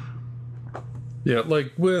 Yeah,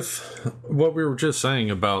 like with what we were just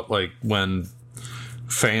saying about, like, when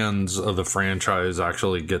fans of the franchise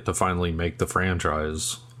actually get to finally make the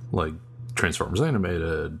franchise, like Transformers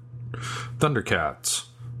Animated, Thundercats,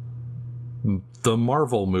 the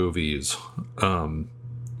Marvel movies,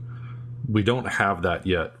 we don't have that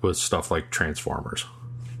yet with stuff like Transformers.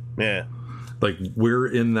 Yeah. Like, we're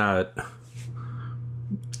in that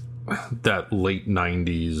late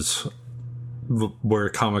 90s where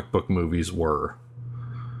comic book movies were,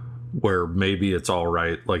 where maybe it's all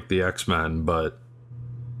right, like the X-Men, but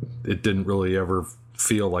it didn't really ever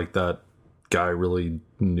feel like that guy really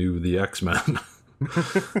knew the X-Men.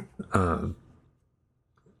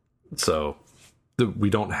 So we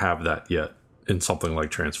don't have that yet in something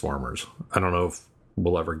like Transformers. I don't know if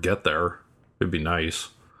we'll ever get there. It'd be nice.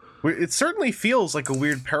 It certainly feels like a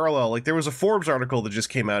weird parallel. Like, there was a Forbes article that just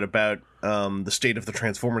came out about the state of the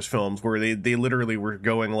Transformers films, where they literally were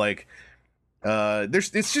going like,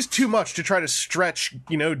 it's just too much to try to stretch,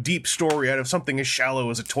 deep story out of something as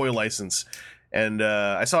shallow as a toy license. And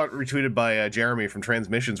I saw it retweeted by Jeremy from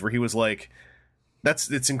Transmissions, where he was like,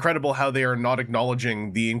 it's incredible how they are not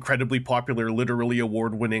acknowledging the incredibly popular, literally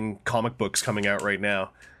award-winning comic books coming out right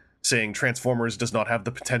now, saying Transformers does not have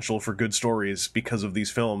the potential for good stories because of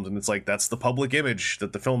these films. And it's like, that's the public image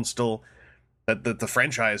that the film still, that the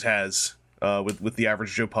franchise has with the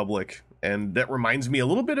average Joe public. And that reminds me a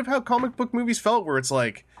little bit of how comic book movies felt, where it's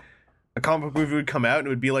like, a comic book movie would come out and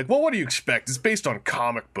it would be like, well, what do you expect? It's based on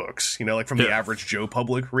comic books, like from the average Joe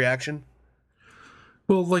public reaction.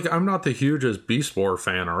 Well, like, I'm not the hugest Beast War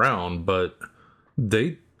fan around, but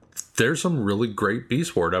there's some really great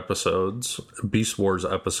Beast Wars episodes,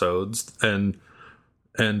 and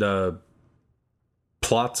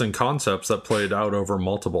plots and concepts that played out over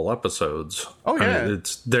multiple episodes. Oh yeah, I mean,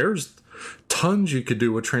 there's tons you could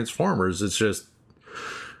do with Transformers. It's just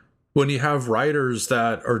when you have writers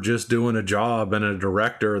that are just doing a job and a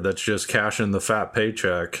director that's just cashing the fat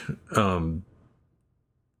paycheck,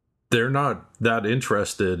 they're not that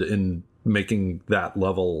interested in making that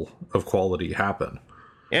level of quality happen.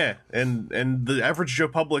 Yeah, and the average Joe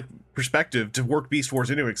public perspective to work Beast Wars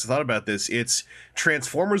into it, because I thought about this, it's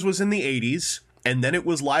Transformers was in the 80s, and then it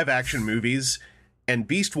was live action movies, and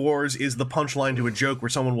Beast Wars is the punchline to a joke where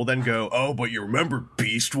someone will then go, oh, but you remember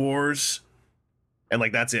Beast Wars? And,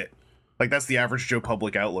 like, that's it. Like, that's the average Joe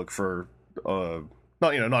public outlook for,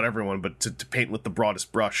 not everyone, but to paint with the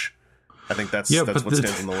broadest brush. I think that's what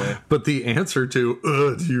stands in the way. But the answer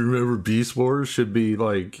to, do you remember Beast Wars should be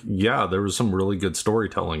like, yeah, there was some really good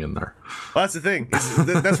storytelling in there. Well, that's the thing.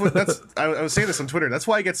 I was saying this on Twitter. That's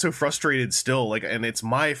why I get so frustrated still. Like, and it's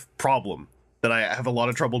my problem that I have a lot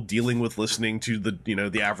of trouble dealing with listening to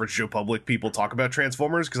the average Joe public people talk about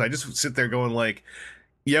Transformers, because I just sit there going like,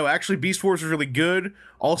 yo, actually Beast Wars was really good.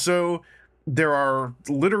 Also, there are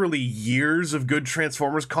literally years of good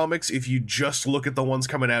Transformers comics if you just look at the ones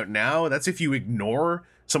coming out now. That's if you ignore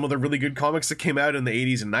some of the really good comics that came out in the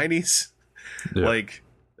 80s and 90s. Yeah. Like,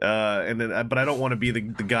 but I don't want to be the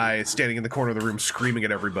guy standing in the corner of the room screaming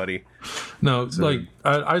at everybody. No, so, like,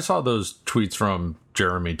 I saw those tweets from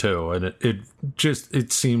Jeremy too, and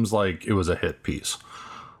it seems like it was a hit piece.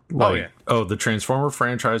 Like, the Transformer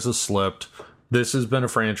franchise has slipped. This has been a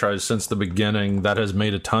franchise since the beginning that has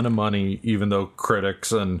made a ton of money, even though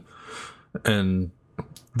critics and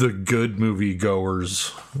the good movie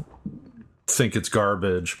goers think it's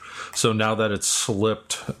garbage. So now that it's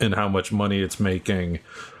slipped in how much money it's making,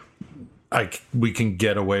 we can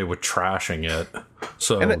get away with trashing it.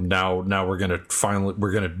 So now we're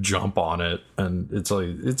gonna jump on it, and it's like,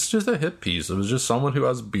 it's just a hit piece. It was just someone who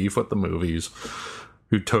has beef with the movies,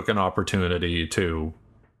 who took an opportunity to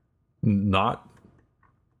not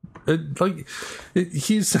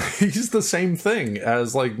he's the same thing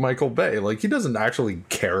as like Michael Bay. Like, he doesn't actually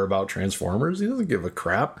care about Transformers. He doesn't give a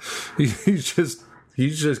crap. He's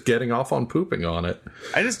just getting off on pooping on it.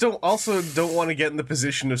 I just don't want to get in the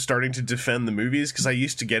position of starting to defend the movies, because I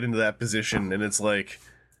used to get into that position, and it's like,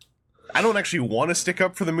 I don't actually want to stick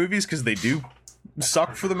up for the movies because they do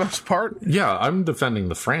suck for the most part. Yeah, I'm defending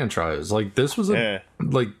the franchise. Like, this was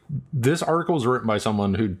this article was written by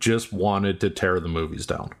someone who just wanted to tear the movies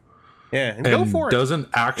down. Yeah, and go for it. Doesn't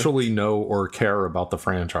actually know or care about the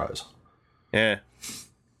franchise. Yeah.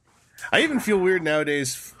 I even feel weird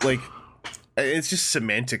nowadays, like, it's just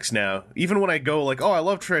semantics now. Even when I go like, oh, I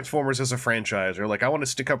love Transformers as a franchise, or like, I want to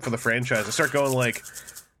stick up for the franchise, I start going like,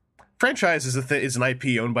 franchise is an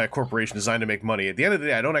IP owned by a corporation designed to make money. At the end of the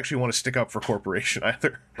day, I don't actually want to stick up for corporation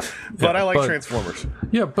either. But I like Transformers.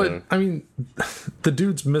 Yeah, but I mean, the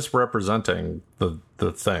dude's misrepresenting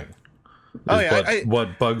the thing.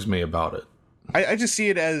 What bugs me about it. I just see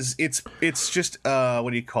it as it's just what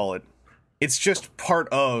do you call it? It's just part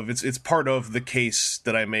of the case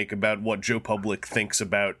that I make about what Joe Public thinks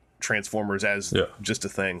about Transformers as just a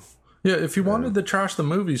thing. Yeah, if you wanted to trash the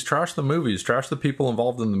movies, trash the people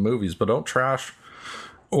involved in the movies, but don't trash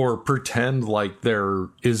or pretend like there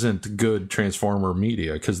isn't good Transformer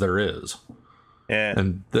media, because there is. Yeah.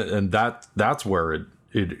 And that's where it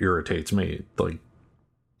irritates me. Like,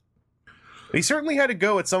 he certainly had to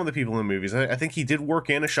go at some of the people in the movies. I think he did work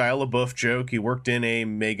in a Shia LaBeouf joke. He worked in a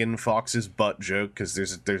Megan Fox's butt joke, because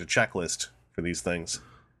there's a checklist for these things.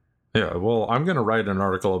 Yeah, well, I'm going to write an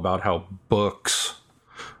article about how books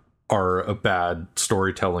are a bad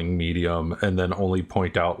storytelling medium, and then only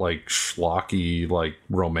point out like schlocky like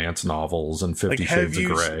romance novels and 50 Shades of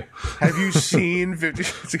Grey. Have you seen 50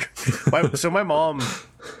 Shades of Grey? So my mom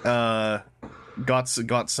got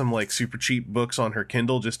some like super cheap books on her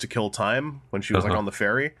Kindle just to kill time when she was like on the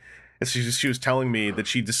ferry. And she was telling me that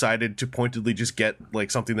she decided to pointedly just get like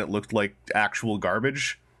something that looked like actual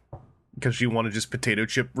garbage because she wanted just potato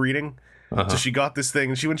chip reading. So she got this thing,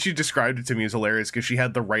 and when she described it to me, it was hilarious because she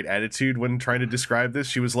had the right attitude when trying to describe this.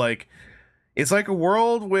 She was like, it's like a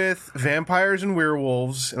world with vampires and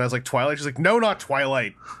werewolves. And I was like, Twilight? She's like, no, not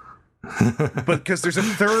Twilight. But because there's a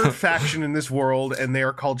third faction in this world, and they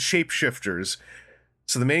are called shapeshifters.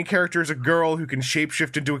 So the main character is a girl who can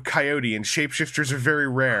shapeshift into a coyote, and shapeshifters are very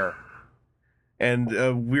rare. And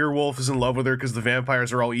a werewolf is in love with her because the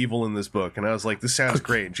vampires are all evil in this book. And I was like, this sounds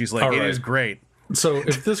great. And she's like, it is great. So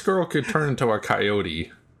if this girl could turn into a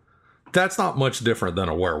coyote, that's not much different than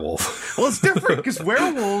a werewolf. Well, it's different because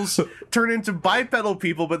werewolves turn into bipedal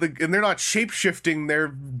people, and they're not shape-shifting. They're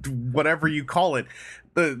whatever you call it.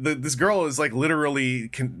 This girl is like literally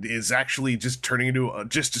is actually just turning into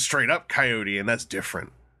just a straight-up coyote, and that's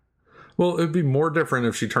different. Well, it'd be more different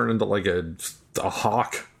if she turned into like a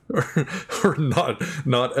hawk or not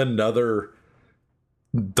another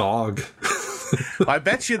dog. I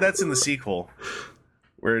bet you that's in the sequel,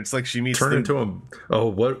 where it's like she meets into him. Oh,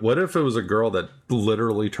 what if it was a girl that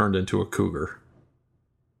literally turned into a cougar?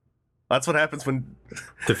 That's what happens when.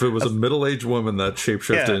 If it was a middle-aged woman that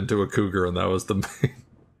shapeshifted into a cougar, and that was the main.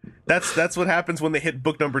 That's what happens when they hit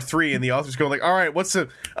book number 3, and the author's going like, "All right, what's a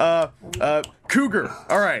cougar?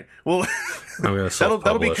 All right, well, I'm gonna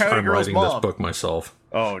that'll be Coyote I'm Girl's writing mom." this book myself.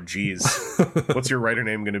 Oh, jeez. What's your writer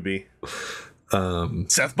name going to be?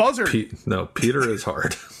 Seth Buzzard. Peter is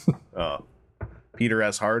hard. Peter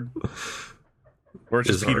S. Hard? Or it's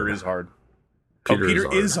just Peter is hard.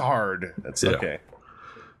 Peter is hard. That's okay.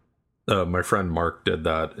 My friend Mark did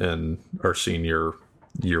that in our senior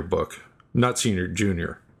yearbook. Not senior,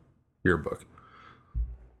 junior yearbook.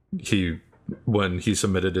 When he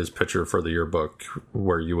submitted his picture for the yearbook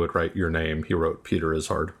where you would write your name, he wrote Peter is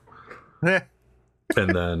hard.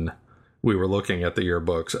 And then we were looking at the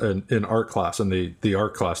yearbooks and in art class, and the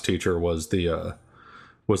art class teacher was the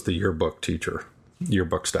yearbook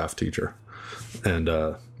staff teacher, and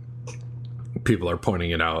people are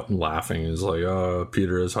pointing it out and laughing. He's like, "Oh,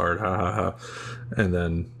 Peter is hard, ha ha ha," and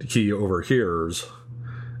then he overhears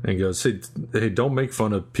and goes, "Hey, don't make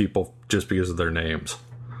fun of people just because of their names."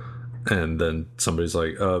 And then somebody's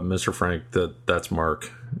like, "Mr. Frank, that's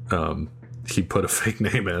Mark. He put a fake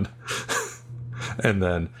name in." And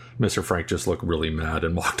then Mr. Frank just looked really mad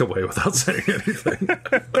and walked away without saying anything.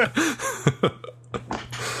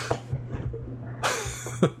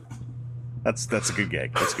 That's a good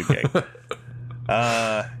gag. That's a good gag.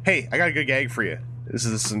 Hey, I got a good gag for you. This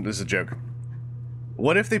is a joke.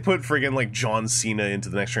 What if they put friggin' like John Cena into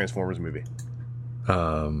the next Transformers movie?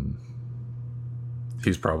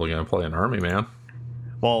 He's probably going to play an army man.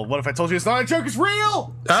 Well, what if I told you it's not a joke, it's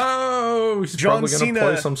real? Oh, he's probably going to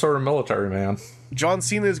play some sort of military man. John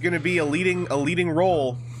Cena is going to be a leading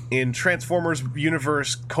role in Transformers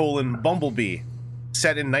Universe: Bumblebee,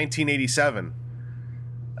 set in 1987.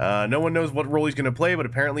 No one knows what role he's going to play, but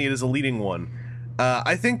apparently it is a leading one.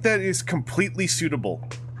 I think that is completely suitable.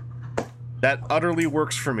 That utterly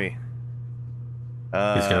works for me.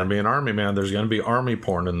 He's going to be an army man. There's going to be army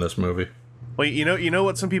porn in this movie. Well, you know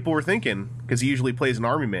what some people were thinking, because he usually plays an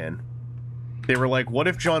army man. They were like, what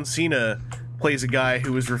if John Cena plays a guy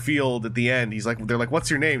who was revealed at the end? They're like,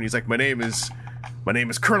 what's your name? And he's like, my name is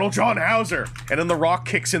Colonel John Hauser. And then The Rock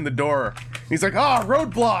kicks in the door. He's like,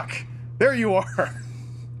 roadblock. There you are.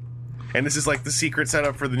 And this is like the secret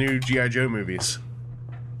setup for the new G.I. Joe movies.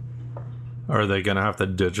 Are they going to have to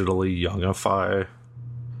digitally youngify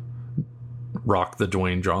Rock the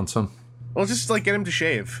Dwayne Johnson? Well, just like get him to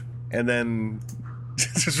shave. And then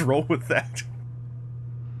just roll with that.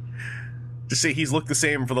 Just say he's looked the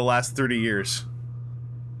same for the last 30 years.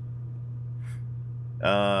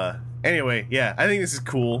 Anyway, yeah, I think this is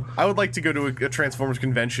cool. I would like to go to a Transformers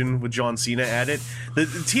convention with John Cena at it. The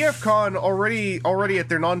TFCon already at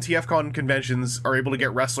their non-TFCon conventions are able to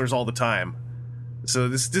get wrestlers all the time. So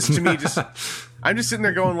this to me just... I'm just sitting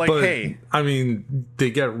there going like, hey... I mean,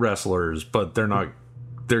 they get wrestlers, but they're not...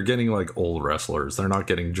 They're getting like old wrestlers. They're not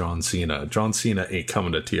getting John Cena. John Cena ain't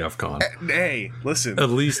coming to TFCon. Hey, listen. At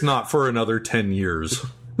least not for another 10 years.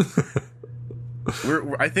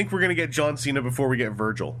 I think we're going to get John Cena before we get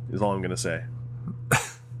Virgil, is all I'm going to say.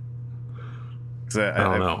 I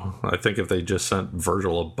don't know. I think if they just sent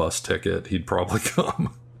Virgil a bus ticket, he'd probably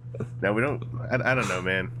come. No, we don't. I don't know,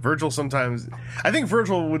 man. Virgil sometimes. I think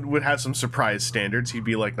Virgil would have some surprise standards. He'd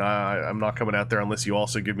be like, "Nah, I'm not coming out there unless you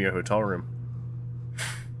also give me a hotel room."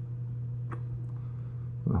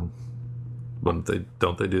 Wouldn't they?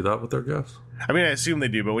 Don't they do that with their guests? I mean, I assume they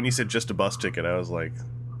do, but when you said just a bus ticket, I was like,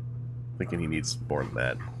 thinking he needs more than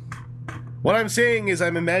that. What I'm saying is,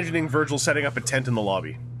 I'm imagining Virgil setting up a tent in the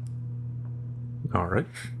lobby. All right.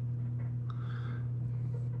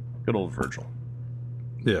 Good old Virgil.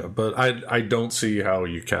 Yeah, but I don't see how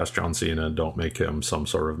you cast John Cena and don't make him some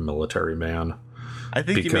sort of military man. I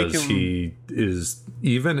think because you make him... he is,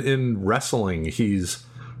 even in wrestling, he's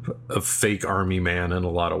a fake army man in a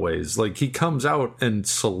lot of ways. Like, he comes out and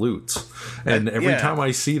salutes, and every time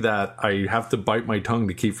I see that, I have to bite my tongue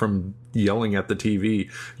to keep from yelling at the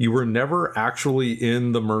TV. You were never actually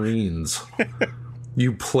in the Marines.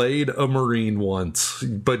 You played a Marine once,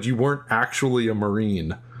 but you weren't actually a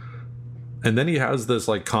Marine. And then he has this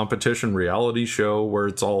like competition reality show where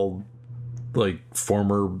it's all like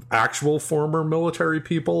actual former military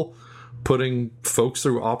people putting folks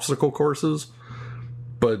through obstacle courses.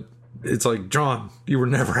 But it's like, John, you were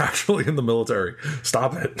never actually in the military.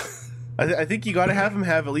 Stop it. I think you got to have him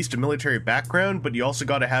have at least a military background, but you also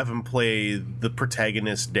got to have him play the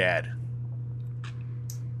protagonist's dad.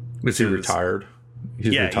 Is he retired?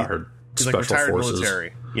 He's retired. He's Special like retired Forces.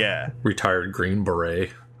 Military. Yeah. Retired Green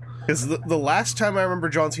Beret. Because the last time I remember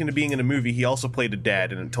John Cena being in a movie, he also played a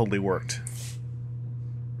dad, and it totally worked.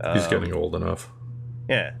 He's getting old enough.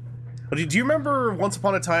 Yeah. But do you remember once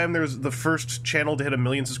upon a time, there was the first channel to hit 1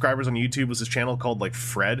 million subscribers on YouTube was this channel called, like,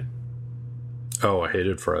 Fred? Oh, I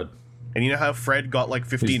hated Fred. And you know how Fred got, like,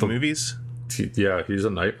 15 movies? Yeah, he's a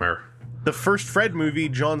nightmare. The first Fred movie,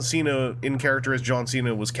 John Cena, in character as John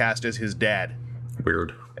Cena, was cast as his dad.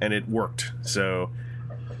 Weird. And it worked. So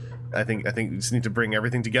I think we just need to bring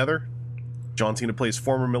everything together. John Cena plays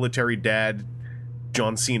former military dad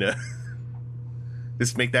John Cena.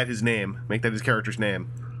 Just make that his name. Make that his character's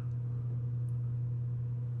name.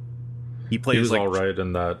 He was all right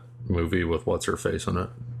in that movie with what's her face in it.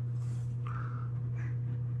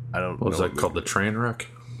 I don't know. What was that called? The Trainwreck?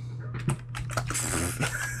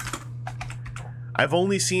 I've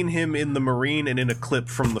only seen him in The Marine and in a clip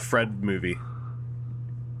from the Fred movie.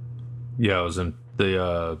 Yeah, it was in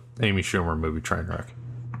the Amy Schumer movie Trainwreck.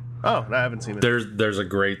 Oh, no, I haven't seen it. There's a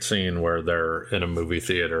great scene where they're in a movie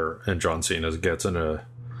theater and John Cena gets in a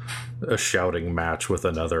shouting match with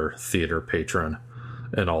another theater patron,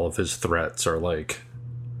 and all of his threats are like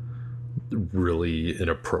really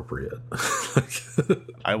inappropriate.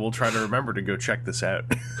 I will try to remember to go check this out.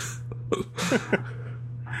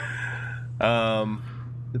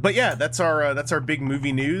 But yeah, that's our big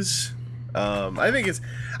movie news. I think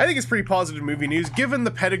it's pretty positive movie news given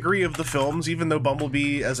the pedigree of the films. Even though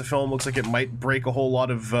Bumblebee as a film looks like it might break a whole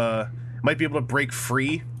lot of might be able to break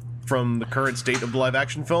free from the current state of the live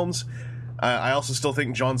action films, I also still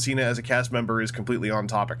think John Cena as a cast member is completely on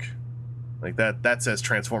topic. Like that says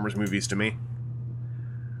Transformers movies to me.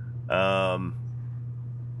 Going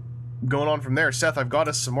on from there, Seth, I've got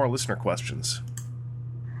us some more listener questions.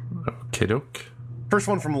 Okey-doke. First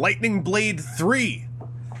one from Lightning Blade 3.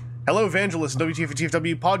 Hello, Evangelist and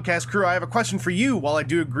WTF podcast crew. I have a question for you. While I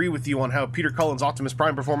do agree with you on how Peter Cullen's Optimus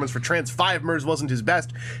Prime performance for Transformers wasn't his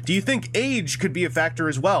best, do you think age could be a factor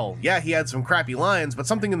as well? Yeah, he had some crappy lines, but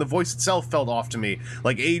something in the voice itself felt off to me,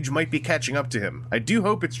 like age might be catching up to him. I do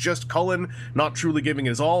hope it's just Cullen not truly giving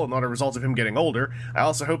his all and not a result of him getting older. I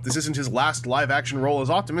also hope this isn't his last live-action role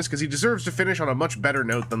as Optimus, because he deserves to finish on a much better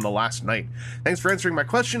note than The Last Knight. Thanks for answering my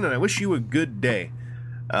question, and I wish you a good day.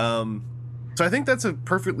 So I think that's a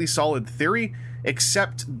perfectly solid theory,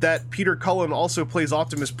 except that Peter Cullen also plays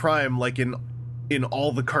Optimus Prime like in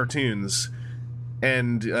all the cartoons.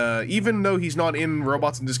 And even though he's not in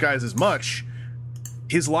Robots in Disguise as much,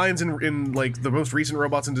 his lines in like the most recent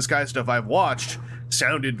Robots in Disguise stuff I've watched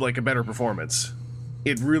sounded like a better performance.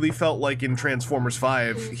 It really felt like in Transformers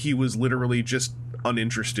 5 he was literally just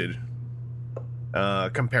uninterested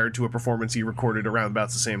compared to a performance he recorded around about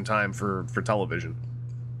the same time for television.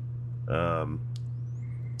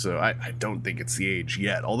 So I don't think it's the age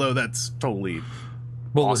yet, although that's totally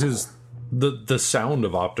possible. The sound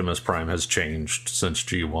of Optimus Prime has changed since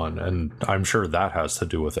G1, and I'm sure that has to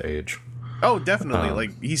do with age. Oh, definitely.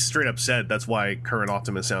 Like, he's straight up said that's why current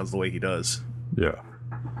Optimus sounds the way he does. Yeah.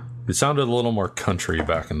 It sounded a little more country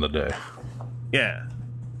back in the day. Yeah.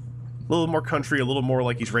 A little more country, a little more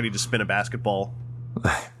like he's ready to spin a basketball.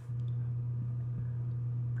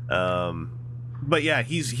 But yeah,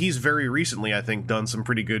 he's very recently, I think, done some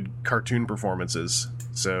pretty good cartoon performances.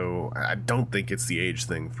 So I don't think it's the age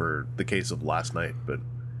thing for the case of Last Night, but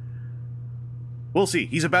we'll see.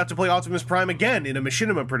 He's about to play Optimus Prime again in a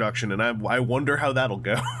Machinima production, and I wonder how that'll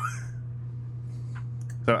go.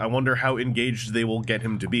 So I wonder how engaged they will get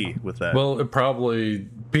him to be with that. Well, it probably,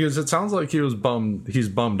 because it sounds like he's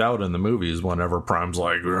bummed out in the movies whenever Prime's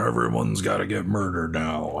like, everyone's got to get murdered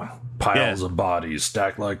now. Piles of bodies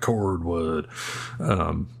stacked like cordwood.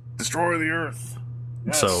 Destroy the Earth.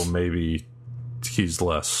 Yes. So maybe he's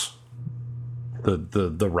less,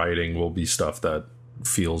 the writing will be stuff that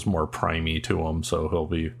feels more primey to him, so he'll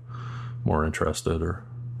be more interested, or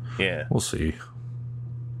we'll see.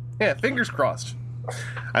 Yeah, fingers crossed.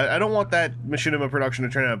 I don't want that Machinima production to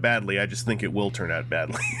turn out badly. I just think it will turn out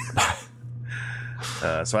badly.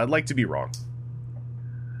 So I'd like to be wrong.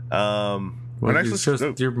 Well,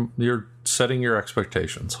 you're setting your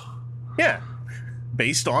expectations. Yeah,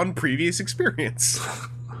 based on previous experience,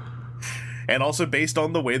 and also based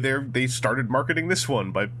on the way they started marketing this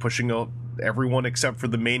one by pushing everyone except for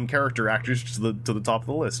the main character actors to the top of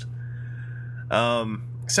the list.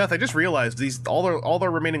 Seth, I just realized all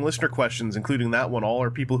their remaining listener questions, including that one, all are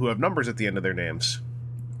people who have numbers at the end of their names.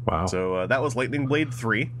 Wow. So that was Lightning Blade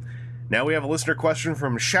 3. Now we have a listener question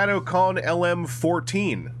from ShadowCon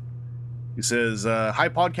LM14. He says, hi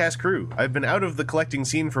podcast crew. I've been out of the collecting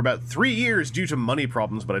scene for about 3 years due to money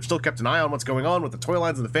problems, but I've still kept an eye on what's going on with the toy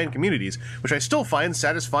lines and the fan communities, which I still find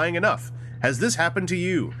satisfying enough. Has this happened to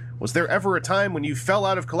you? Was there ever a time when you fell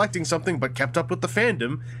out of collecting something but kept up with the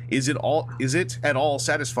fandom? Is it at all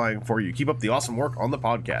satisfying for you? Keep up the awesome work on the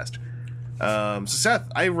podcast. So Seth,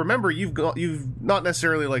 I remember you've not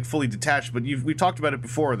necessarily like fully detached, but we've talked about it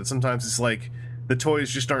before, that sometimes it's like the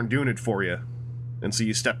toys just aren't doing it for you, and so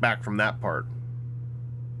you step back from that part.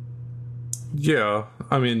 Yeah,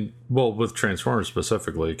 I mean, well, with Transformers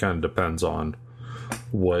specifically, it kind of depends on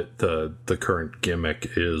what the current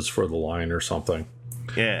gimmick is for the line or something.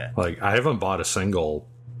 Yeah. Like, I haven't bought a single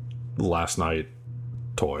Last Night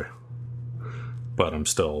toy, but I'm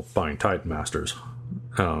still buying Titan Masters.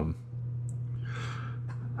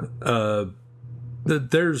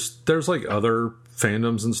 There's like other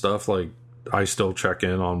fandoms and stuff. Like, I still check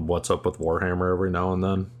in on what's up with Warhammer every now and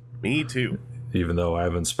then. Me too. Even though I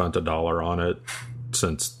haven't spent $1 on it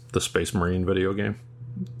since the Space Marine video game,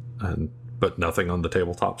 but nothing on the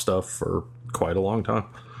tabletop stuff for quite a long time.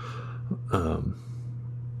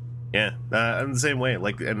 Yeah, I'm the same way.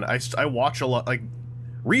 Like, and I watch a lot. Like,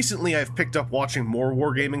 recently I've picked up watching more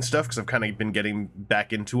wargaming stuff because I've kind of been getting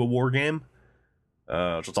back into a war game, which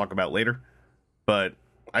I'll talk about later. But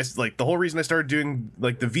the whole reason I started doing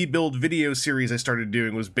like the V-Build video series I started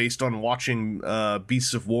doing was based on watching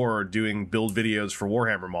Beasts of War doing build videos for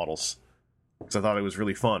Warhammer models, because I thought it was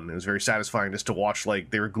really fun. It was very satisfying just to watch,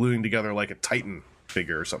 like, they were gluing together like a Titan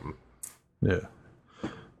figure or something. Yeah,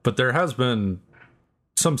 but there has been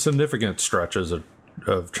some significant stretches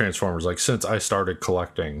of Transformers, like, since I started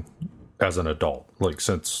collecting as an adult, like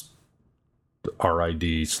since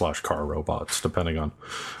RID/Car Robots, depending on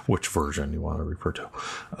which version you want to refer to.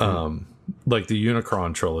 Like the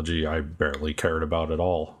Unicron trilogy, I barely cared about at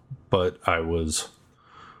all, but I was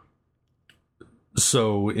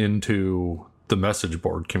so into the message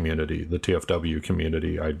board community, the TFW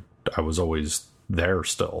community. I was always there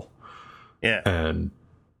still. Yeah. And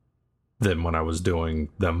then when I was doing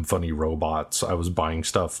them funny robots, I was buying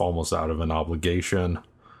stuff almost out of an obligation.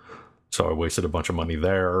 So I wasted a bunch of money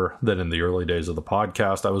there. Then in the early days of the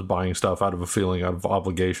podcast, I was buying stuff out of a feeling out of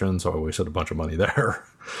obligation. So I wasted a bunch of money there.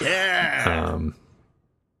 Yeah.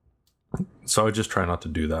 So I just try not to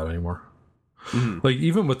do that anymore. Like,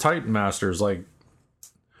 even with Titan Masters, like,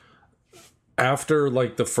 after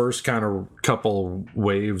like the first kind of couple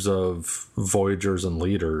waves of Voyagers and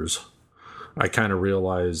Leaders, I kind of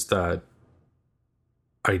realized that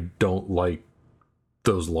I don't like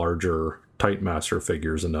those larger Titan Master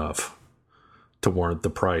figures enough to warrant the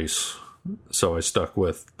price. So I stuck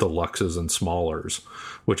with deluxes and smallers,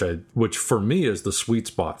 which for me is the sweet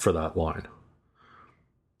spot for that line,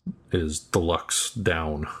 is deluxe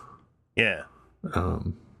down. Yeah.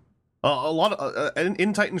 A lot of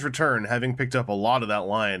in Titan's Return, having picked up a lot of that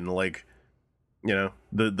line, like, you know,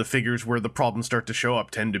 the figures where the problems start to show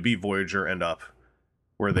up tend to be Voyager and up,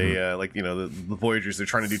 where they like, you know, the Voyagers, they're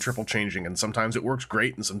trying to do triple changing, and sometimes it works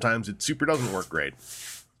great and sometimes it super doesn't work great,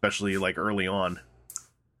 especially like early on.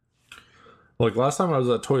 Like, last time I was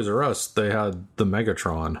at Toys R Us, they had the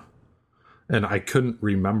Megatron, and I couldn't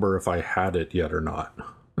remember if I had it yet or not.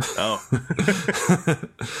 Oh.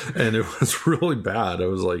 And it was really bad. I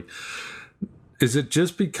was like, is it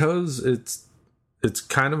just because it's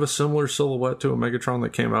kind of a similar silhouette to a Megatron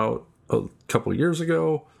that came out a couple years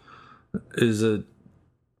ago? Is it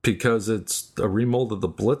because it's a remold of the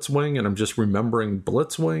Blitzwing and I'm just remembering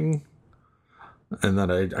Blitzwing? And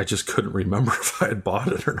then I just couldn't remember if I had bought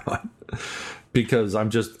it or not, because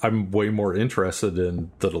I'm way more interested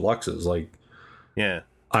in the deluxes. Like, Yeah.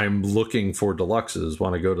 I'm looking for deluxes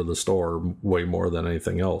when I go to the store way more than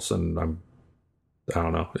anything else. And I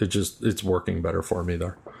don't know. It's working better for me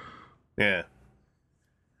there. Yeah.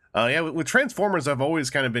 Yeah, with Transformers, I've always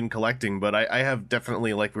kind of been collecting, but I have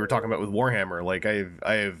definitely, like we were talking about with Warhammer, like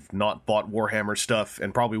I have not bought Warhammer stuff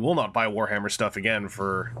and probably will not buy Warhammer stuff again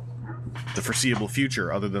for the foreseeable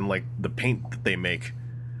future, other than like the paint that they make.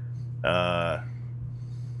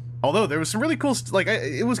 Although there was some really cool,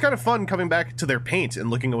 it was kind of fun coming back to their paint and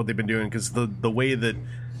looking at what they've been doing, because the way that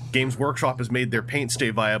Games Workshop has made their paint stay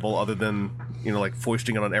viable, other than, you know, like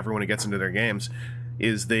foisting it on everyone who gets into their games,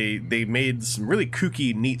 is they made some really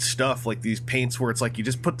kooky, neat stuff, like these paints where it's like you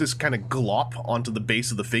just put this kind of glop onto the base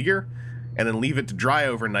of the figure and then leave it to dry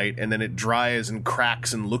overnight, and then it dries and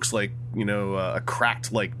cracks and looks like, you know, a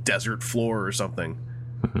cracked like desert floor or something.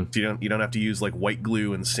 So you don't have to use like white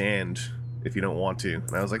glue and sand if you don't want to.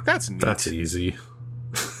 And I was like, that's neat. That's easy.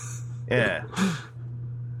 Yeah.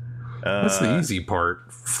 That's the easy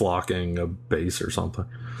part, flocking a base or something.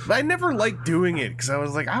 But I never liked doing it, because I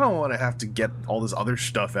was like, I don't want to have to get all this other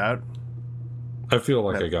stuff out. I feel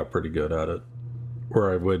like I got pretty good at it,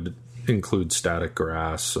 where I would include static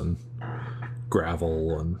grass and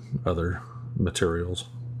gravel and other materials.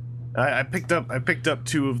 I picked up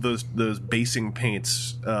 2 of those basing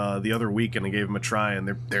paints the other week, and I gave them a try, and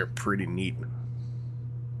they're pretty neat.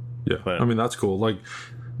 Yeah, but, I mean, that's cool. Like,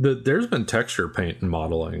 there's been texture paint and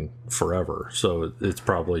modeling forever, so it's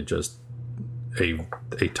probably just a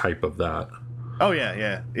type of that. Oh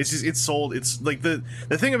yeah. It's sold. It's like the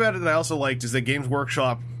thing about it that I also liked is that Games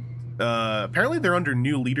Workshop, apparently they're under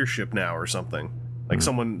new leadership now or something. Like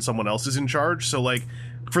someone else is in charge. So like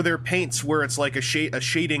for their paints, where it's like a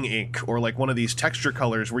shading ink or like one of these texture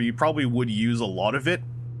colors where you probably would use a lot of it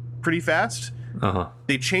pretty fast.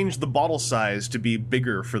 They changed the bottle size to be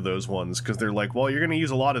bigger for those ones, because they're like, well, you're going to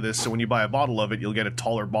use a lot of this, so when you buy a bottle of it, you'll get a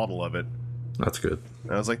taller bottle of it. That's good.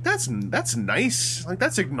 And I was like, that's nice. Like,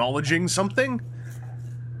 that's acknowledging something.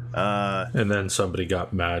 And then somebody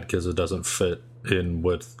got mad because it doesn't fit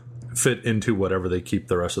into whatever they keep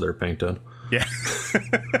the rest of their paint in. Yeah.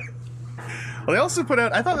 Well, they also put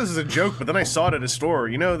out, I thought this was a joke, but then I saw it at a store.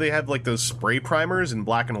 You know, they have like those spray primers in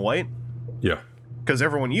black and white. Yeah. Because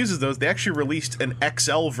everyone uses those. They actually released an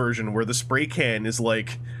XL version where the spray can is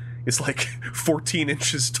like 14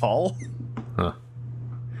 inches tall. Huh.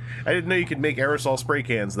 I didn't know you could make aerosol spray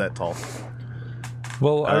cans that tall.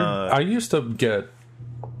 Well, I used to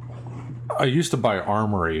buy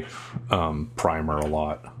Armory primer a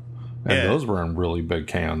lot, and those were in really big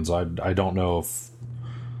cans. I don't know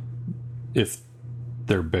if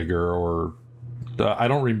they're bigger, or I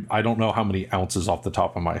don't know how many ounces off the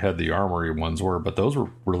top of my head the Armory ones were, but those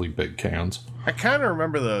were really big cans. I kind of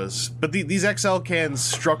remember those, but these XL cans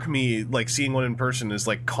struck me, like seeing one in person, as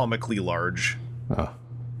like comically large.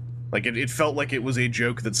 Like it felt like it was a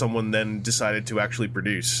joke that someone then decided to actually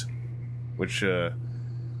produce, which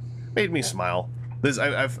made me smile.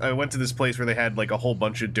 I went to this place where they had like a whole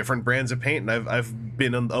bunch of different brands of paint, and I've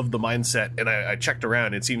been of the mindset, and I checked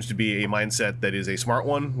around. It seems to be a mindset that is a smart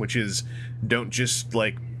one, which is don't just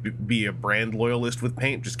like be a brand loyalist with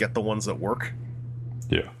paint. Just get the ones that work.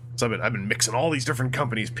 Yeah. So I've been mixing all these different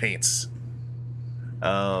companies' paints.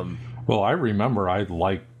 Well, I remember I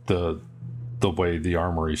liked the way the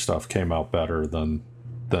Armory stuff came out better than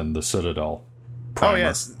the Citadel primer. Oh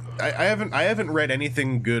yes. I haven't read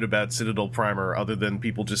anything good about Citadel Primer other than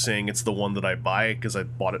people just saying it's the one that I buy because I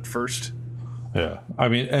bought it first. Yeah, I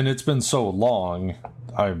mean, and it's been so long,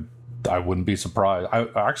 I wouldn't be surprised.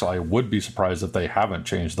 I would be surprised if they haven't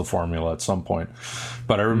changed the formula at some point.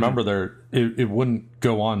 But I remember it wouldn't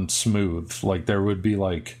go on smooth. Like there would be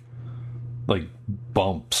like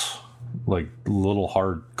bumps, like little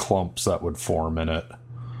hard clumps that would form in it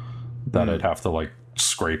that I'd have to like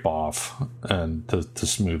scrape off and to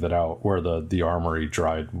smooth it out, where the Armory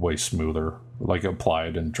dried way smoother, like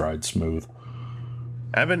applied and dried smooth.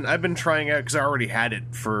 I've been trying out, because I already had it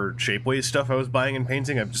for Shapeways stuff I was buying and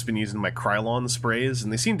painting. I've just been using my Krylon sprays,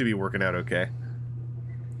 and they seem to be working out okay.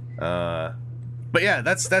 But yeah,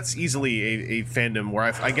 that's easily a fandom where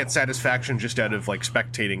I get satisfaction just out of like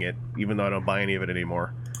spectating it, even though I don't buy any of it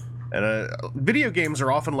anymore. And video games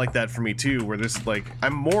are often like that for me too, where there's like,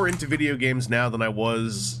 I'm more into video games now than I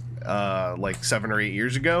was like 7 or 8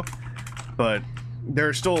 years ago, but there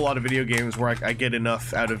are still a lot of video games where I get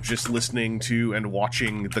enough out of just listening to and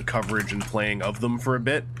watching the coverage and playing of them for a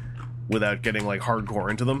bit without getting like hardcore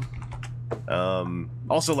into them.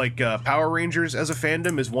 Also, like Power Rangers as a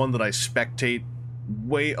fandom is one that I spectate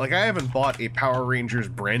I haven't bought a Power Rangers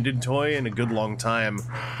branded toy in a good long time,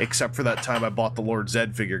 except for that time I bought the Lord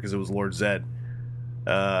Zed figure because it was Lord Zed.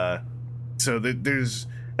 So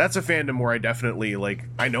that's a fandom where I definitely, like,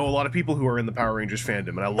 I know a lot of people who are in the Power Rangers fandom,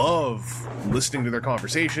 and I love listening to their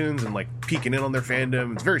conversations and, like, peeking in on their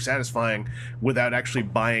fandom. It's very satisfying without actually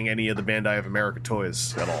buying any of the Bandai of America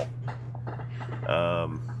toys at all.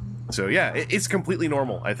 So yeah, it's completely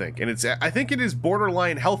normal, I think. And I think it is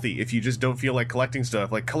borderline healthy if you just don't feel like collecting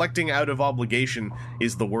stuff. Like, collecting out of obligation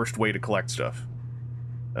is the worst way to collect stuff.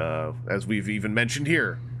 As we've even mentioned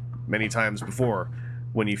here many times before.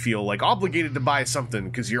 When you feel like obligated to buy something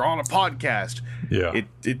because you're on a podcast,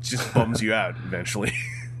 it just bums you out eventually.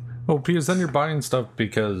 Well, because then you're buying stuff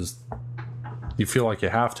because you feel like you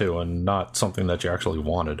have to, and not something that you actually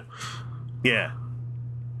wanted. Yeah.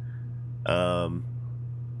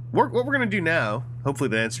 What we're gonna do now, hopefully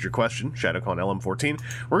that answered your question, ShadowCon LM14.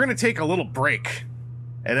 We're gonna take a little break,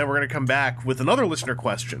 and then we're gonna come back with another listener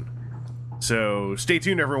question. So stay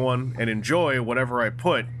tuned, everyone, and enjoy whatever I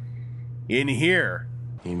put in here.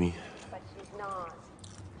 Amy. But she's not.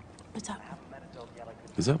 What's up?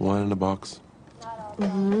 Is that wine in the box?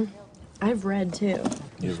 Mm-hmm. I've read too.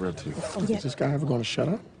 You've read too. Yeah. Is this guy ever going to shut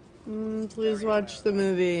up? Please watch the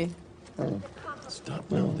movie.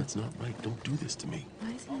 Stop. No, that's not right. Don't do this to me.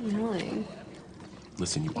 Why is he yelling?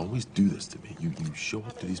 Listen, you always do this to me. You show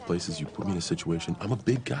up to these places, you put me in a situation. I'm a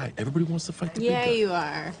big guy. Everybody wants to fight the big guy. Yeah, you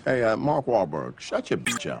are. Hey, Mark Wahlberg, shut your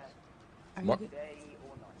bitch up.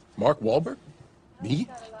 Mark Wahlberg? Me?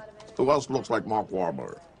 Who else looks like Mark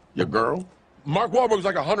Wahlberg? Your girl? Mark Wahlberg's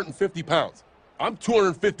like 150 pounds. I'm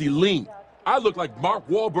 250 lean. I look like Mark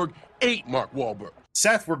Wahlberg ate Mark Wahlberg.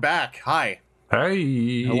 Seth, we're back. Hi.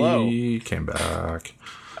 Hey. Hello. Came back.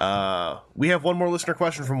 We have one more listener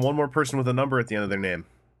question from one more person with a number at the end of their name.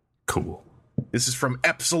 Cool. This is from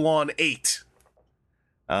Epsilon8,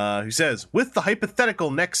 who says, with the hypothetical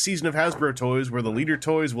next season of Hasbro toys where the leader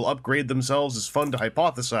toys will upgrade themselves is fun to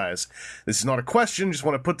hypothesize. This is not a question, just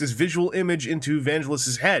want to put this visual image into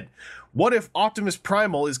Evangelus's head. What if Optimus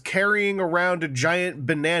Primal is carrying around a giant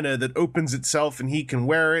banana that opens itself and he can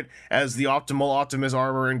wear it as the Optimal Optimus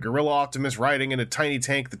armor and Gorilla Optimus riding in a tiny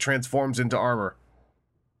tank that transforms into armor?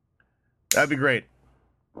 That'd be great.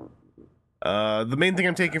 The main thing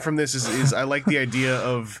I'm taking from this is I like the idea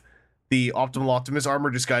of the Optimal Optimus armor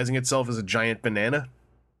disguising itself as a giant banana.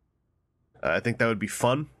 I think that would be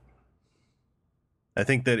fun. I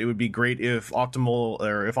think that it would be great if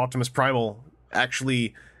Optimus Primal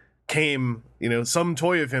actually came, some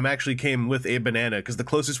toy of him actually came with a banana, because the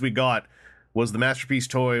closest we got was the Masterpiece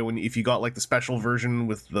toy if you got like the special version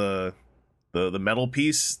with the metal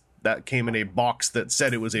piece that came in a box that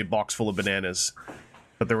said it was a box full of bananas,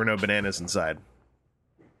 but there were no bananas inside.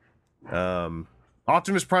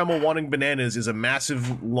 Optimus Primal wanting bananas is a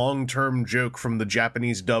massive long-term joke from the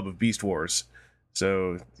Japanese dub of Beast Wars.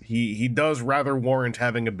 So he does rather warrant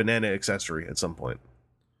having a banana accessory at some point.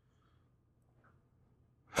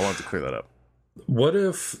 I want to clear that up. What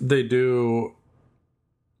if they do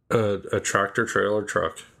a tractor trailer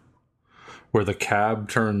truck where the cab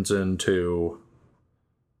turns into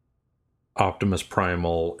Optimus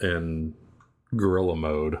Primal in gorilla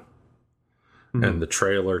mode, and the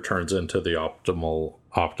trailer turns into the Optimal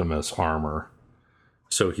Optimus armor,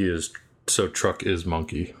 so truck is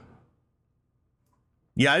monkey?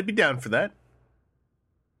 Yeah, I'd be down for that.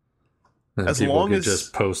 And as people long could as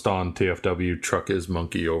just post on TFW truck is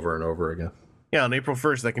monkey over and over again. Yeah, on April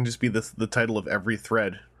 1st, that can just be the title of every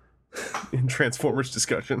thread in Transformers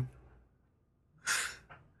discussion.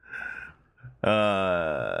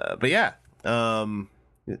 But yeah,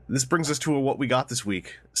 this brings us to a what we got this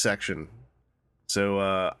week section. So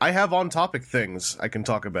I have on-topic things I can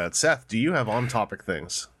talk about. Seth, do you have on-topic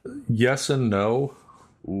things? Yes and no.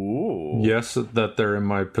 Ooh. Yes, that they're in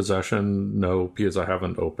my possession. No, because I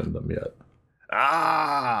haven't opened them yet.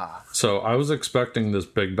 Ah! So I was expecting this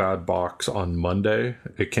big bad box on Monday.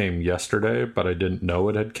 It came yesterday, but I didn't know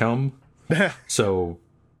it had come. So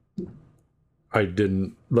I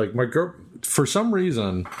didn't, like, my girl, for some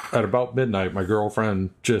reason, at about midnight, my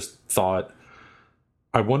girlfriend just thought,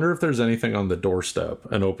 I wonder if there's anything on the doorstep,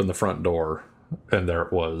 and opened the front door, and there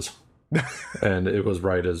it was. And it was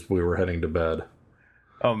right as we were heading to bed.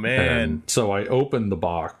 Oh, man. And so I opened the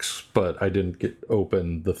box, but I didn't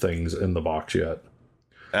open the things in the box yet.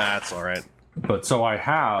 That's all right. But so I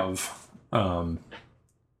have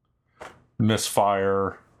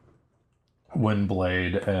Misfire,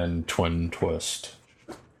 Windblade, and Twin Twist.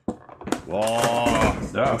 Whoa.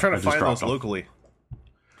 I'm trying to find those them locally.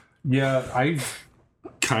 Yeah, I've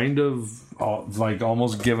kind of like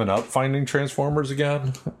almost given up finding Transformers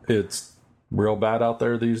again. It's real bad out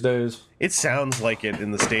there these days? It sounds like it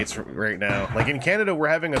in the States right now. Like in Canada, we're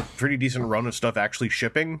having a pretty decent run of stuff actually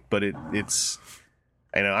shipping, but it's.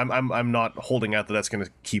 I know I'm not holding out that that's going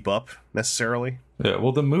to keep up necessarily. Yeah,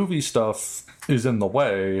 well, the movie stuff is in the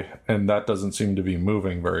way, and that doesn't seem to be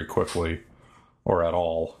moving very quickly or at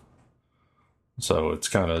all. So it's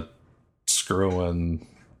kind of screwing.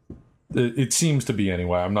 It seems to be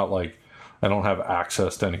anyway. I'm not like, I don't have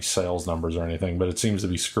access to any sales numbers or anything, but it seems to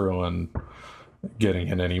be screwing getting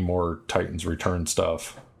in any more Titans Return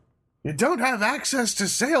stuff. You don't have access to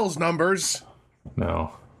sales numbers.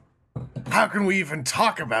 No. How can we even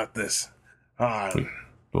talk about this?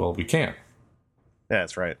 Well, we can't. Yeah,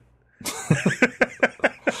 that's right.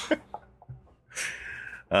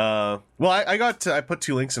 Well, I put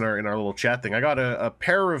 2 links in our little chat thing. I got a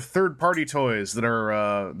pair of third-party toys that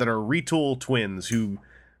are Retool twins who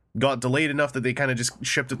got delayed enough that they kind of just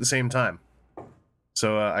shipped at the same time.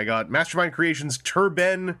 So I got Mastermind Creations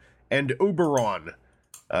Turben and Oberon.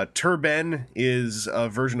 Turben is a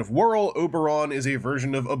version of Whirl. Oberon is a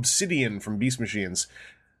version of Obsidian from Beast Machines.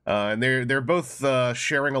 And they're both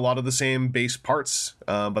sharing a lot of the same base parts,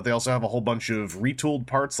 but they also have a whole bunch of retooled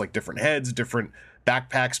parts, like different heads, different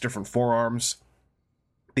backpacks, different forearms.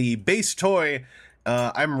 The base toy,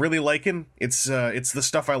 I'm really liking. It's the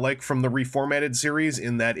stuff I like from the Reformatted series,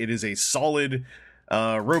 in that it is a solid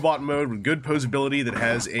robot mode with good posability that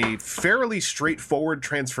has a fairly straightforward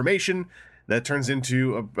transformation that turns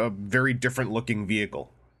into a very different looking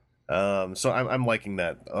vehicle. So I'm liking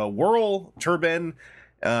that. Whirl, Turben,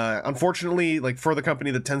 unfortunately, like for the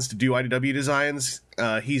company that tends to do IDW designs,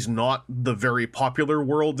 he's not the very popular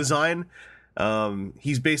Whirl design.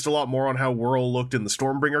 He's based a lot more on how Whirl looked in the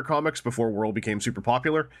Stormbringer comics before Whirl became super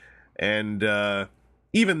popular. And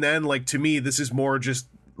even then, like, to me, this is more just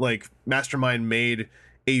like Mastermind made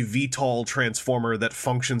a VTOL transformer that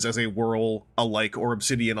functions as a Whirl alike or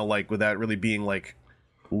Obsidian alike without really being like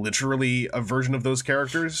literally a version of those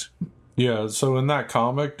characters. Yeah, so in that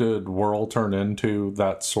comic, did Whirl turn into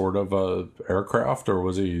that sort of a aircraft, or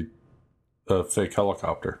was he a fake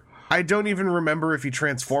helicopter? I don't even remember if he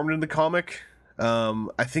transformed in the comic.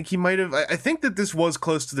 I think he might have. I think that this was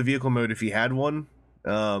close to the vehicle mode if he had one.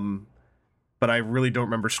 But I really don't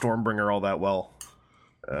remember Stormbringer all that well.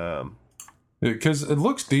 Because it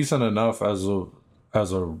looks decent enough as a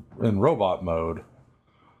in robot mode,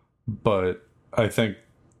 but I think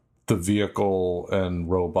the vehicle and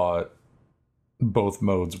robot, both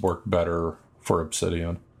modes work better for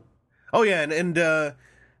Obsidian. Oh yeah, and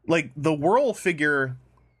like the Whirl figure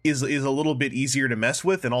is a little bit easier to mess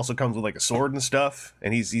with, and also comes with like a sword and stuff.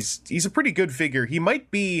 And he's a pretty good figure. He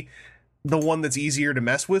might be the one that's easier to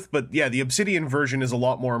mess with, but yeah, the Obsidian version is a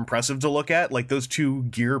lot more impressive to look at. Like those 2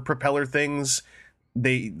 gear propeller things,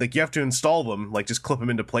 they like, you have to install them, like just clip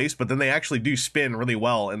them into place, but then they actually do spin really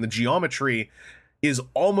well, and the geometry is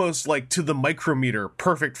almost like to the micrometer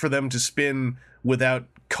perfect for them to spin without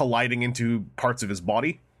colliding into parts of his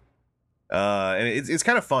body. And it's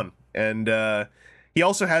kind of fun. And he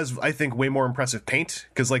also has, I think, way more impressive paint,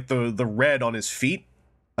 because like the red on his feet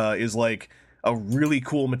is like a really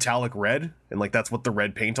cool metallic red, and like that's what the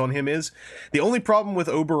red paint on him is. The only problem with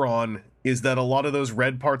Oberon is that a lot of those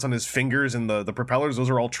red parts on his fingers and the propellers, those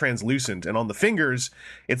are all translucent, and on the fingers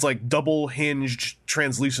it's like double hinged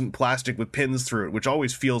translucent plastic with pins through it, which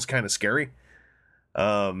always feels kind of scary.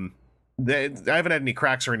 I haven't had any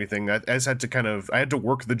cracks or anything. I had to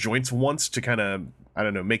work the joints once to kind of, I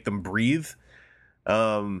don't know, make them breathe.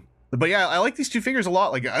 But yeah, I like these 2 figures a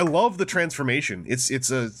lot. Like, I love the transformation. It's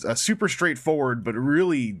a super straightforward but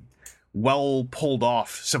really well pulled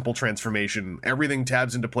off simple transformation. Everything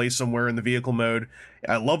tabs into place somewhere in the vehicle mode.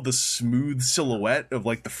 I love the smooth silhouette of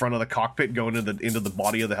like the front of the cockpit going into the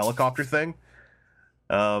body of the helicopter thing.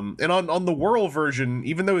 And on the Whirl version,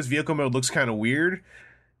 even though his vehicle mode looks kind of weird,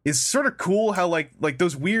 it's sort of cool how like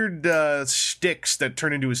those weird sticks that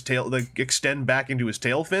turn into his tail, like extend back into his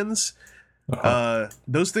tail fins.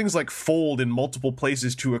 Those things like fold in multiple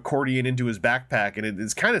places to accordion into his backpack, and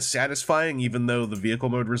it's kind of satisfying, even though the vehicle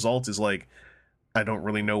mode result is like, I don't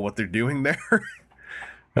really know what they're doing there.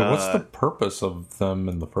 What's the purpose of them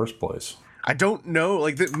in the first place? I don't know.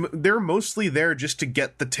 Like they're mostly there just to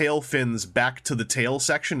get the tail fins back to the tail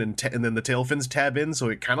section, and then the tail fins tab in, so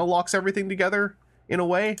it kind of locks everything together in a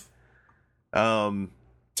way.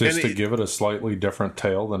 Just to give it a slightly different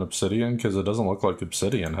tail than Obsidian, because it doesn't look like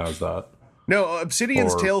Obsidian has that. No,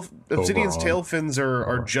 Obsidian's tail fins are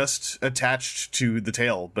Or- just attached to the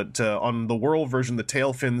tail, but on the Whirl version, the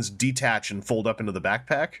tail fins detach and fold up into the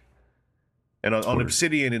backpack. And on Weird.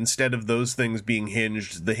 Obsidian, instead of those things being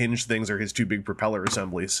hinged, the hinged things are his 2 big propeller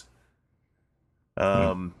assemblies.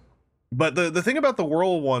 But the thing about the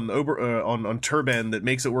Whirl one on Turban that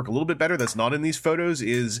makes it work a little bit better, that's not in these photos,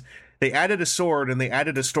 is they added a sword and they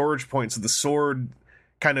added a storage point, so the sword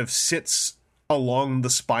kind of sits along the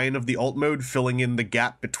spine of the alt mode, filling in the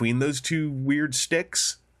gap between those two weird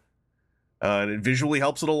sticks. And it visually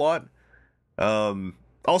helps it a lot.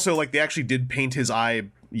 Also, like, they actually did paint his eye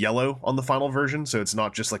yellow on the final version, so it's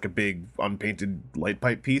not just like a big unpainted light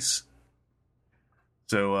pipe piece.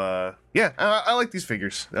 So, yeah, I like these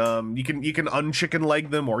figures. You can unchicken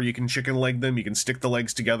leg them, or you can chicken leg them. You can stick the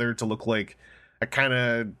legs together to look like a kind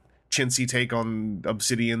of chintzy take on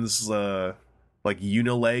Obsidian's, like,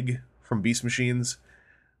 Unileg from Beast Machines.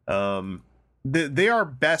 They are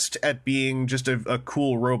best at being just a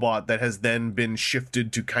cool robot that has then been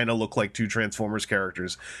shifted to kind of look like two Transformers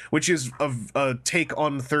characters, which is a take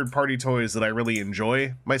on third-party toys that I really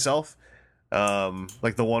enjoy myself.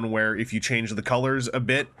 Like the one where if you change the colors a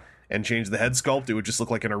bit and change the head sculpt, it would just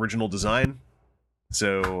look like an original design.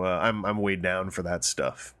 So I'm way down for that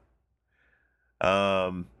stuff.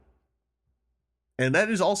 And that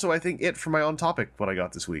is also, I think, it for my on topic what I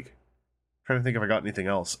got this week. Trying to think if I got anything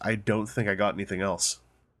else. I don't think I got anything else.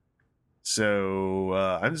 So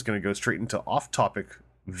I'm just going to go straight into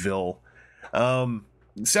off-topic-ville.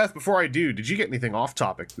 Seth, before I do, did you get anything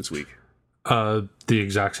off-topic this week? The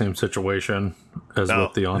exact same situation as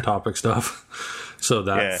with the on-topic stuff. So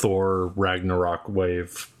that Thor Ragnarok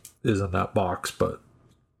wave is in that box, but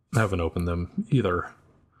I haven't opened them either.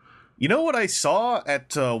 You know what I saw at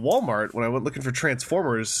Walmart when I went looking for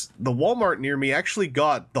Transformers? The Walmart near me actually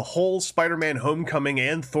got the whole Spider-Man Homecoming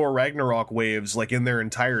and Thor Ragnarok waves, like, in their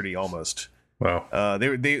entirety almost. Wow.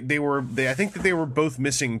 They were I think that they were both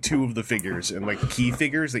missing two of the figures and, like, key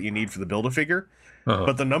figures that you need for the Build-A-Figure. Uh-huh.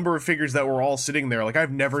 But the number of figures that were all sitting there, like,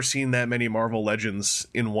 I've never seen that many Marvel Legends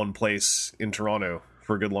in one place in Toronto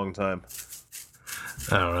for a good long time.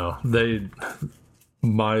 I don't know.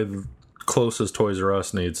 My closest Toys R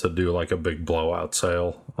Us needs to do, like, a big blowout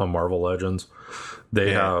sale on Marvel Legends.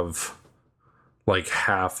 They have, like,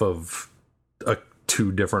 half of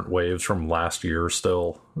two different waves from last year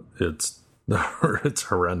still. It's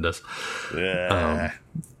horrendous. Yeah.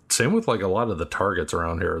 Same with, like, a lot of the Targets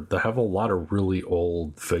around here. They have a lot of really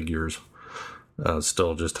old figures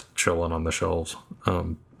still just chilling on the shelves.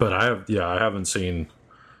 But I haven't seen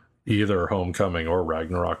either Homecoming or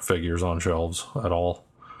Ragnarok figures on shelves at all.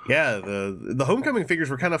 Yeah, the Homecoming figures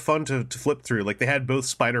were kind of fun to flip through. Like, they had both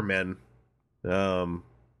Spider-Men,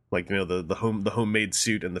 like, you know, the homemade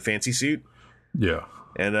suit and the fancy suit. Yeah.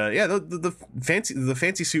 And the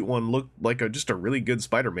fancy suit one looked like just a really good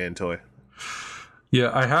Spider-Man toy. Yeah,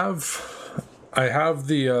 I have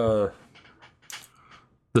the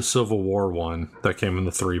Civil War one that came in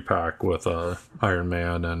the 3-pack with Iron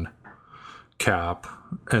Man and Cap,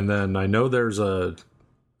 and then I know there's a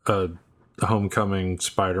Homecoming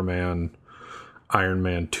Spider-Man Iron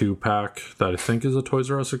Man 2-pack that I think is a Toys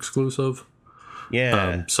R Us exclusive.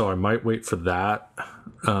 Yeah. So I might wait for that.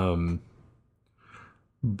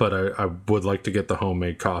 But I would like to get the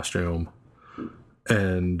homemade costume,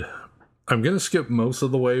 and I'm going to skip most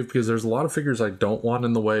of the wave because there's a lot of figures I don't want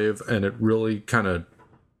in the wave, and it really kind of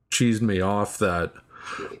cheesed me off that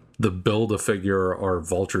the Build-A-Figure are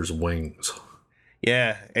Vulture's wings.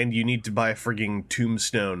 Yeah, and you need to buy a frigging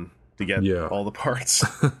Tombstone to get all the parts.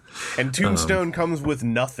 And Tombstone comes with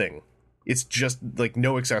nothing. It's just, like,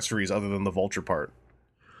 no accessories other than the Vulture part.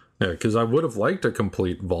 Yeah, because I would have liked a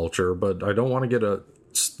complete Vulture, but I don't want to get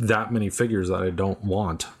that many figures that I don't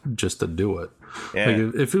want just to do it. Yeah.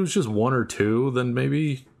 Like, if it was just one or two, then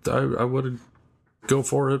maybe I would go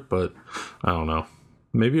for it, but I don't know.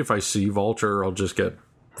 Maybe if I see Vulture, I'll just get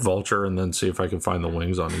Vulture and then see if I can find the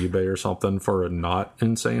wings on eBay or something for a not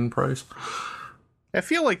insane price. I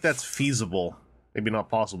feel like that's feasible. Maybe not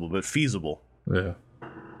possible, but feasible. Yeah.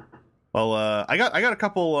 Well, I got a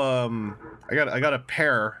couple. I got a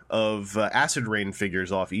pair of Acid Rain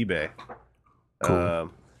figures off eBay. Cool.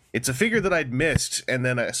 It's a figure that I'd missed, and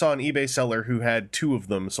then I saw an eBay seller who had two of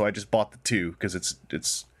them, so I just bought the two because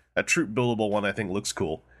it's a troop buildable one. I think looks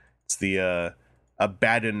cool. It's the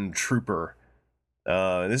Abaddon Trooper.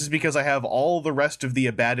 This is because I have all the rest of the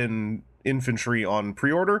Abaddon infantry on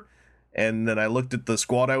pre-order, and then I looked at the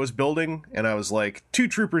squad I was building, and I was like, 2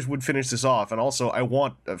 troopers would finish this off, and also I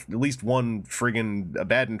want at least one friggin'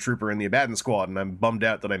 Abaddon trooper in the Abaddon squad, and I'm bummed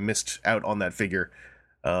out that I missed out on that figure.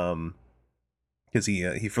 Because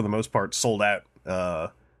he for the most part sold out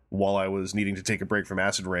while I was needing to take a break from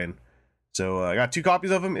Acid Rain. So I got 2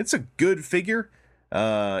 copies of him. It's a good figure.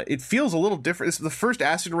 It feels a little different. It's the first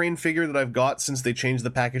Acid Rain figure that I've got since they changed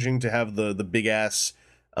the packaging to have the big ass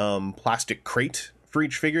plastic crate for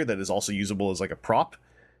each figure that is also usable as like a prop.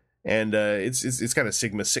 and it's kind of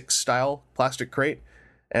Sigma 6 style plastic crate.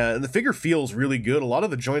 And the figure feels really good. A lot of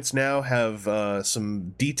the joints now have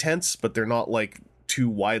some detents, but they're not like too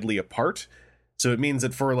widely apart. So it means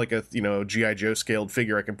that for like a G.I. Joe scaled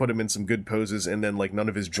figure, I can put him in some good poses, and then like none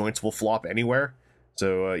of his joints will flop anywhere.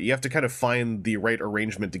 So you have to kind of find the right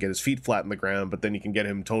arrangement to get his feet flat in the ground, but then you can get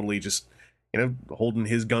him totally just holding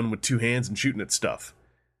his gun with two hands and shooting at stuff.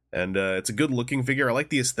 And it's a good looking figure. I like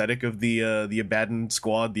the aesthetic of the Abaddon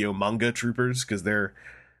squad, the Omanga troopers, because their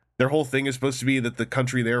whole thing is supposed to be that the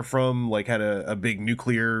country they're from like had a big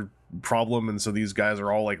nuclear problem, and so these guys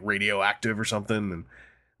are all like radioactive or something, and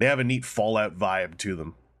they have a neat Fallout vibe to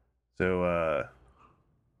them. So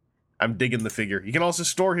I'm digging the figure. You can also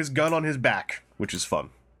store his gun on his back, which is fun.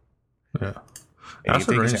 Yeah.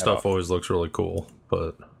 Acid Rain stuff always looks really cool,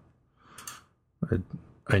 but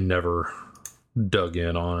I never dug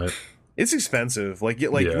in on it. It's expensive.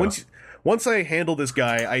 Once I handle this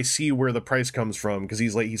guy, I see where the price comes from, because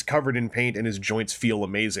he's covered in paint and his joints feel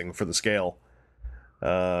amazing for the scale.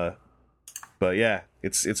 But yeah,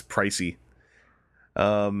 it's pricey.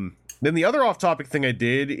 Then the other off-topic thing I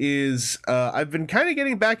did is I've been kind of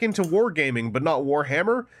getting back into wargaming, but not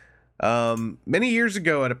Warhammer. Many years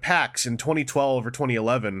ago at a PAX in 2012 or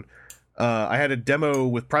 2011, I had a demo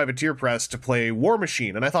with Privateer Press to play War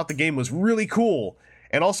Machine, and I thought the game was really cool.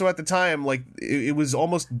 And also at the time, like, it was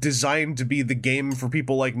almost designed to be the game for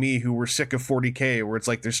people like me who were sick of 40K, where it's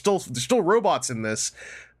like there's still robots in this,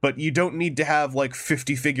 but you don't need to have like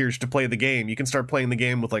 50 figures to play the game. You can start playing the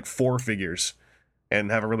game with like 4 figures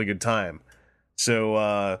and have a really good time.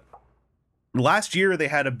 So last year they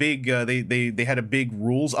had a big they had a big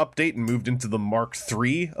rules update and moved into the Mark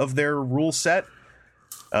III of their rule set,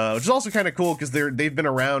 which is also kind of cool because they've been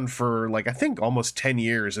around for like I think almost 10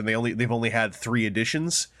 years, and they've only had 3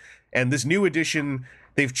 editions. And this new edition,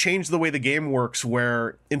 they've changed the way the game works,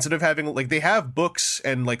 where instead of having like they have books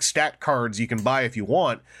and like stat cards you can buy if you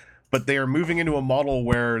want, but they are moving into a model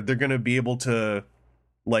where they're going to be able to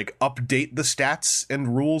like update the stats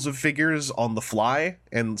and rules of figures on the fly.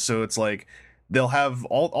 And so it's like they'll have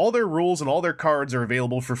all their rules and all their cards are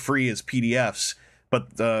available for free as PDFs,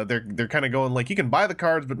 but they're kind of going like, you can buy the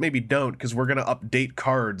cards but maybe don't, because we're going to update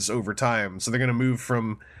cards over time. So they're going to move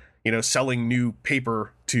from selling new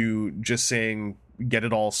paper to just saying get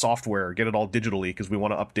it all software, get it all digitally, because we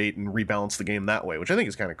want to update and rebalance the game that way, which I think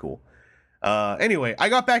is kind of cool. Anyway, I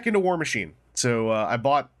got back into War Machine, so I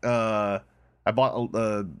bought a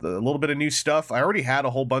little bit of new stuff. I already had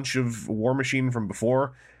a whole bunch of War Machine from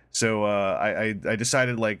before, so I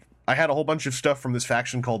decided, like, I had a whole bunch of stuff from this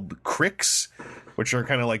faction called the Cricks, which are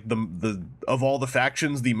kind of like the of all the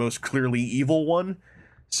factions, the most clearly evil one.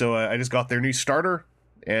 So I just got their new starter,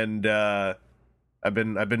 and I've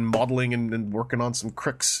been modeling and working on some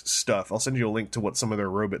Cricks stuff. I'll send you a link to what some of their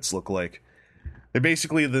robots look like. They're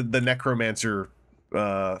basically the Necromancer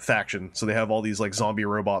faction, so they have all these like zombie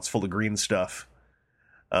robots full of green stuff.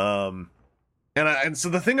 And so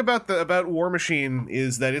the thing about War Machine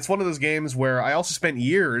is that it's one of those games where I also spent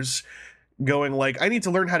years going like, I need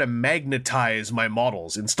to learn how to magnetize my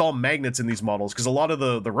models, install magnets in these models, because a lot of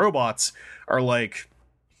the robots are like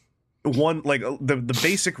the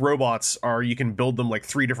basic robots are, you can build them like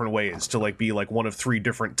 3 different ways to like be like one of 3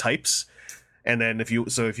 different types. And then if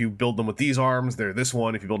you build them with these arms, they're this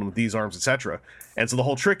one. If you build them with these arms, etc. And so the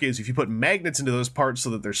whole trick is, if you put magnets into those parts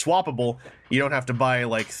so that they're swappable, you don't have to buy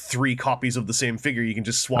like 3 copies of the same figure. You can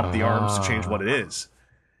just swap the arms to change what it is.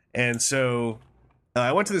 And so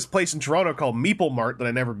I went to this place in Toronto called Meeple Mart that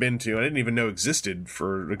I'd never been to. I didn't even know existed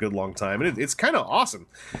for a good long time. And it's kind of awesome.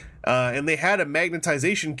 And they had a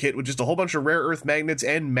magnetization kit with just a whole bunch of rare earth magnets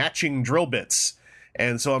and matching drill bits.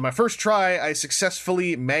 And so on my first try, I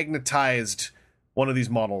successfully magnetized one of these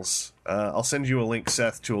models. I'll send you a link,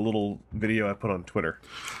 Seth, to a little video I put on Twitter.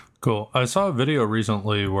 Cool. I saw a video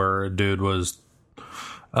recently where a dude was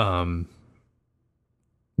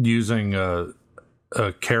using a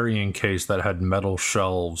carrying case that had metal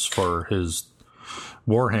shelves for his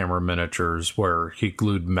Warhammer miniatures, where he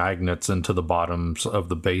glued magnets into the bottoms of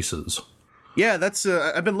the bases. Yeah, that's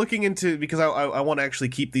I've been looking into, because I want to actually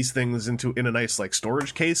keep these things in a nice like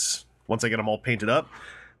storage case once I get them all painted up.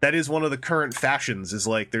 That is one of the current fashions, is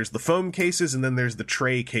like there's the foam cases and then there's the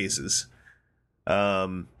tray cases.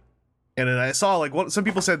 And then I saw like some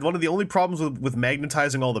people said one of the only problems with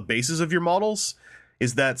magnetizing all the bases of your models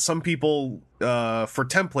is that some people for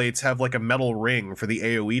templates have like a metal ring for the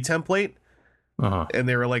AoE template. And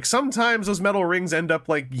they were like, sometimes those metal rings end up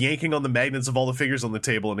like yanking on the magnets of all the figures on the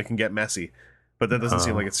table, and it can get messy. But that doesn't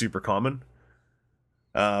seem like it's super common.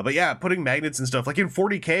 But yeah, putting magnets and stuff, like in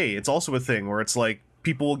 40K, it's also a thing where it's like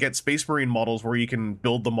people will get Space Marine models where you can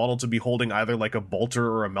build the model to be holding either like a bolter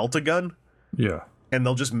or a melt-a-gun, Yeah. and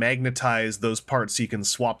they'll just magnetize those parts so you can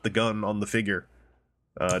swap the gun on the figure,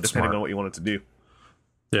 depending Smart. on what you want it to do.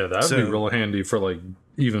 Yeah, that'd So- be real handy for like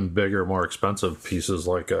even bigger, more expensive pieces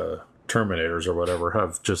like Terminators or whatever,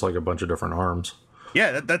 have just like a bunch of different arms.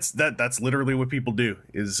 Yeah, that's literally what people do.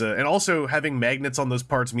 Is and also having magnets on those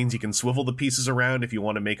parts means you can swivel the pieces around if you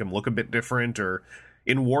want to make them look a bit different. Or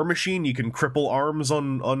in War Machine, you can cripple arms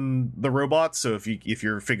on the robots. So if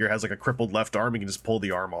your figure has like a crippled left arm, you can just pull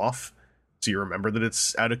the arm off, so you remember that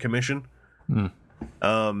it's out of commission. And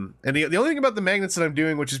the only thing about the magnets that I'm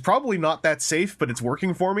doing, which is probably not that safe, but it's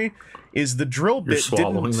working for me, is the drill You're bit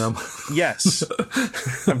swallowing didn't. them. Yes,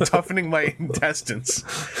 I'm toughening my intestines.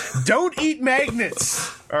 Don't eat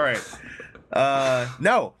magnets. All right.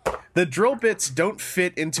 No, the drill bits don't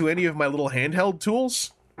fit into any of my little handheld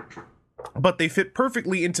tools, but they fit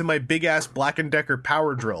perfectly into my big ass Black & Decker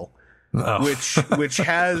power drill, Oh. which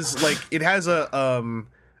has like it has a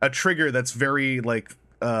trigger that's very like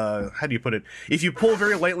how do you put it? If you pull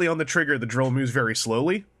very lightly on the trigger, the drill moves very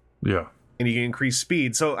slowly, Yeah. and you can increase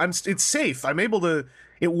speed. So it's safe. I'm able to.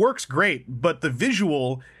 It works great, but the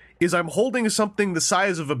visual is I'm holding something the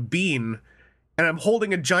size of a bean, and I'm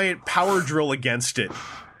holding a giant power drill against it,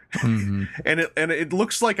 and it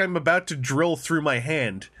looks like I'm about to drill through my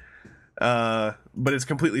hand. But it's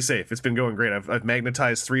completely safe. It's been going great. I've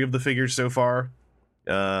magnetized 3 of the figures so far,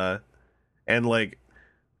 and like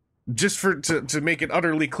just to make it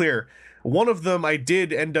utterly clear, one of them I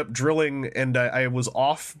did end up drilling, and I was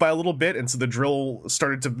off by a little bit, and so the drill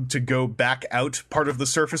started to go back out part of the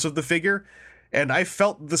surface of the figure, and I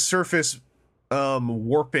felt the surface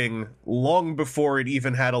warping long before it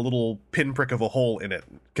even had a little pinprick of a hole in it,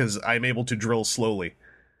 because I'm able to drill slowly.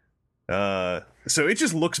 So it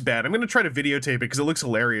just looks bad. I'm going to try to videotape it because it looks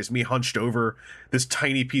hilarious, me hunched over this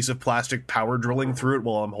tiny piece of plastic power drilling through it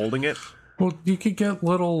while I'm holding it. Well, you could get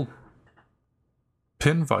little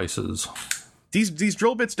pin vices. These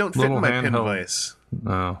drill bits don't fit Little in my pin handheld. vise.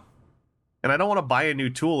 No. And I don't want to buy a new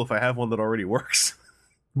tool if I have one that already works.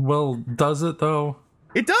 Well, does it though?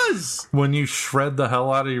 It does! When you shred the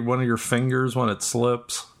hell out of one of your fingers when it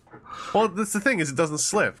slips. Well, that's the thing, is it doesn't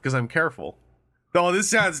slip, because I'm careful. Oh, this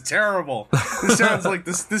sounds terrible. This sounds like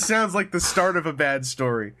this sounds like the start of a bad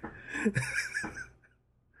story.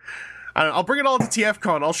 I'll bring it all to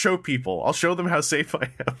TFCon. I'll show people. I'll show them how safe I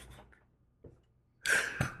am.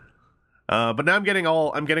 But now I'm getting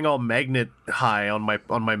all magnet high on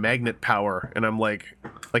my magnet power, and I'm like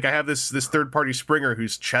I have this third party Springer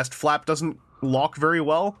whose chest flap doesn't lock very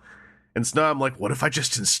well, and so now I'm like, what if I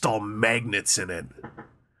just install magnets in it?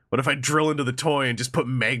 What if I drill into the toy and just put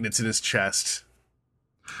magnets in his chest?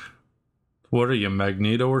 What are you,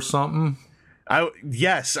 Magneto or something? I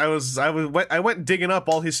went digging up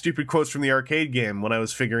all his stupid quotes from the arcade game when I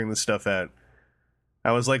was figuring this stuff out.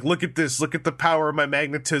 I was like, look at this, look at the power of my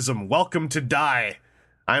magnetism. Welcome to die.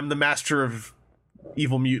 I'm the master of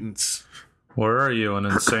evil mutants. Where are you, an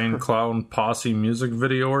Insane Clown Posse music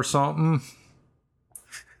video or something?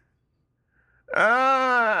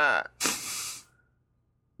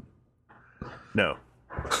 No.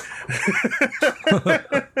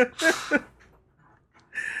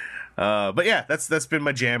 But yeah, that's been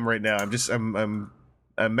my jam right now. I'm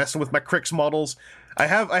messing with my Crix models. I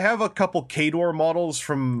have a couple Kador models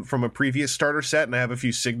from a previous starter set, and I have a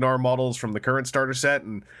few Signar models from the current starter set.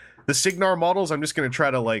 And the Signar models, I'm just gonna try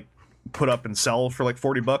to like put up and sell for like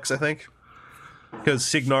 $40, I think, because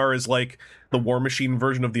Signar is like the War Machine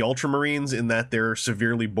version of the Ultramarines in that they're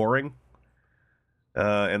severely boring,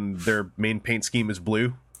 and their main paint scheme is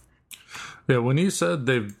blue. Yeah, when you said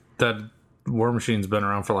that War Machine's been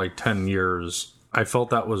around for like 10 years, I felt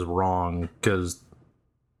that was wrong, because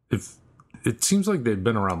if it seems like they've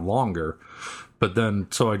been around longer, but then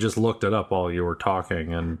so I just looked it up while you were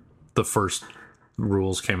talking, and the first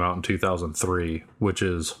rules came out in 2003, which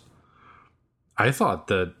is, I thought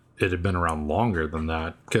that it had been around longer than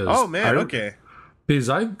that. Cause Oh man, okay. Because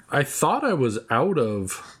I thought I was out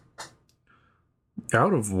of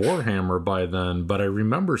Warhammer by then, but I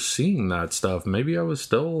remember seeing that stuff. Maybe I was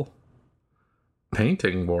still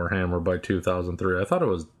painting Warhammer by 2003. I thought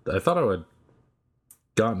I had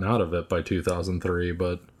gotten out of it by 2003,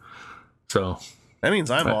 but so That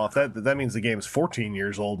means I'm off. That means the game's 14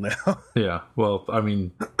 years old now. yeah. Well, I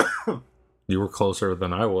mean, you were closer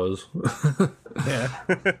than I was. Yeah.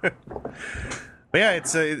 But yeah,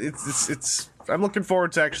 it's I'm looking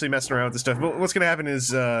forward to actually messing around with this stuff. But what's going to happen is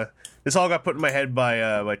this all got put in my head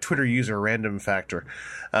by Twitter user Random Factor,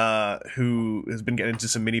 who has been getting into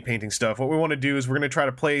some mini painting stuff. What we want to do is we're going to try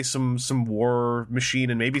to play some War Machine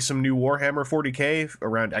and maybe some new Warhammer 40k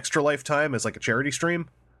around Extra Life time as like a charity stream,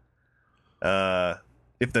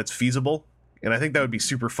 if that's feasible. And I think that would be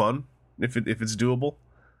super fun if it's doable.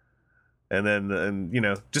 And then,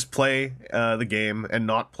 just play the game and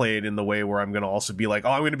not play it in the way where I'm going to also be like,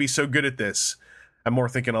 oh, I'm going to be so good at this. I'm more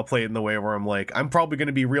thinking I'll play it in the way where I'm like, I'm probably going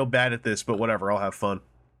to be real bad at this, but whatever, I'll have fun.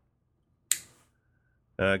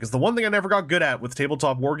 Because the one thing I never got good at with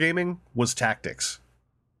tabletop wargaming was tactics.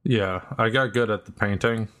 Yeah, I got good at the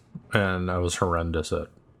painting, and I was horrendous at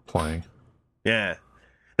playing. Yeah.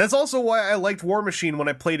 That's also why I liked War Machine when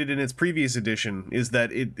I played it in its previous edition, is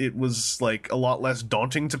that it was, like, a lot less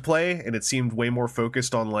daunting to play, and it seemed way more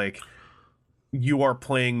focused on, like, you are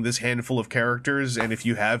playing this handful of characters, and if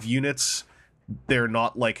you have units, they're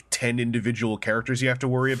not, like, 10 individual characters you have to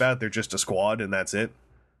worry about, they're just a squad, and that's it.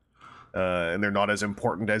 And they're not as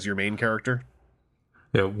important as your main character.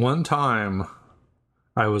 Yeah, one time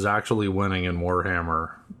I was actually winning in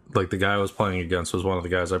Warhammer. Like, the guy I was playing against was one of the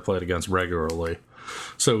guys I played against regularly.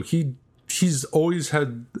 So he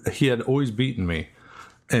had always beaten me,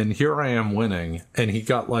 and here I am winning, and he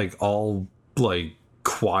got like all like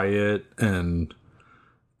quiet and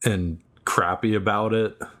crappy about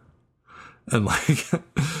it, and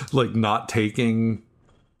like not taking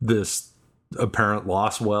this apparent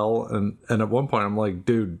loss well, and at one point I'm like,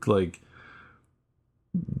 dude, like,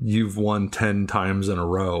 you've won 10 times in a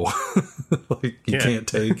row. Like, you can't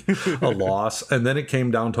take a loss. And then it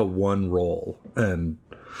came down to one roll, and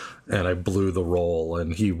I blew the roll,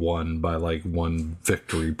 and he won by like 1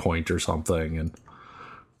 victory point or something. And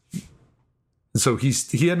so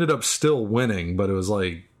he ended up still winning, but it was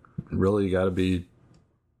like, really, you got to be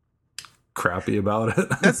crappy about it.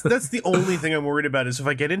 That's the only thing I'm worried about, is if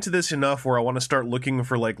I get into this enough where I want to start looking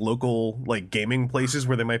for like local like gaming places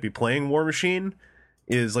where they might be playing War Machine,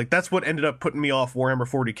 is like, that's what ended up putting me off Warhammer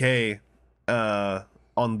 40k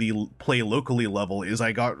on the play locally level, is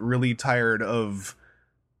I got really tired of,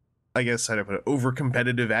 I guess I'd put it, over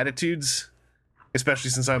competitive attitudes, especially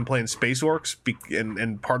since I'm playing Space Orcs,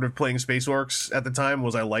 and part of playing Space Orcs at the time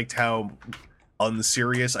was I liked how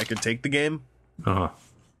unserious I could take the game. Uh-huh.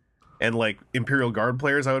 And like Imperial Guard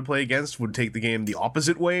players I would play against would take the game the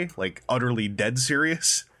opposite way, like utterly dead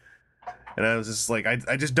serious. And I was just like,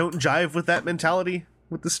 I just don't jive with that mentality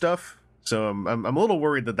with the stuff. So I'm a little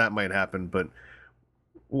worried that might happen, but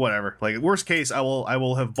whatever. Like, worst case, I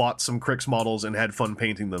will have bought some Crix models and had fun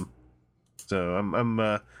painting them. So I'm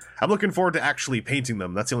looking forward to actually painting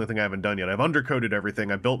them. That's the only thing I haven't done yet. I've undercoated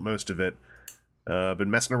everything. I built most of it. Been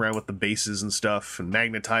messing around with the bases and stuff and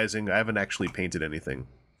magnetizing. I haven't actually painted anything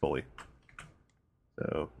fully.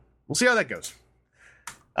 So we'll see how that goes.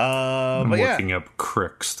 I'm but looking up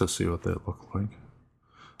Crix to see what they look like.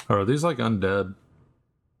 Are these like undead?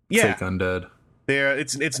 Yeah, Fake undead.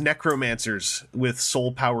 It's necromancers with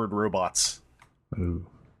soul-powered robots. Ooh.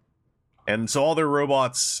 And so all their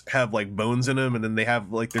robots have like bones in them, and then they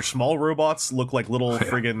have like their small robots look like little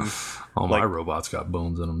friggin' All like, my robots got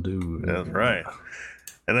bones in them too. That's right.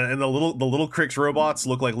 And the little Crix robots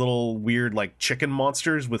look like little weird like chicken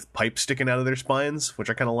monsters with pipes sticking out of their spines, which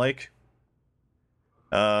I kind of like.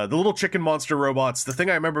 The little chicken monster robots, the thing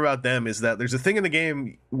I remember about them is that there's a thing in the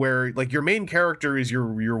game where like your main character is your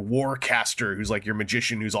warcaster, who's like your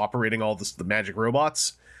magician who's operating all the magic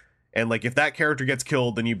robots. And like if that character gets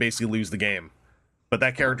killed, then you basically lose the game. But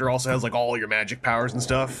that character also has like all your magic powers and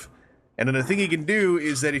stuff. And then the thing you can do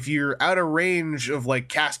is that if you're out of range of like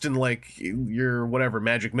casting like your whatever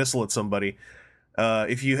magic missile at somebody,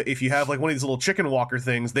 if you have like one of these little chicken walker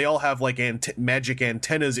things, they all have like magic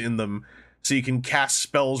antennas in them, so you can cast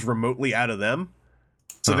spells remotely out of them.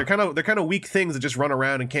 So they're kind of weak things that just run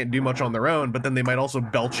around and can't do much on their own, but then they might also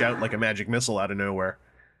belch out like a magic missile out of nowhere,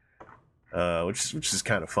 which is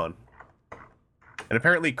kind of fun. And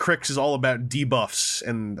apparently Crix is all about debuffs,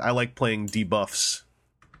 and I like playing debuffs.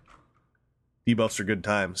 Debuffs are good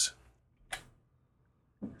times.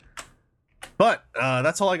 But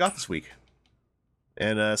that's all I got this week.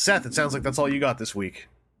 And Seth, it sounds like that's all you got this week.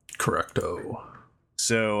 Correcto.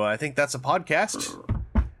 So I think that's a podcast.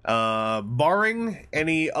 Barring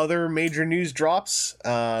any other major news drops,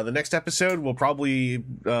 the next episode will probably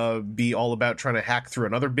be all about trying to hack through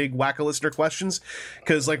another big whack of listener questions.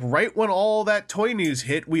 Because like right when all that toy news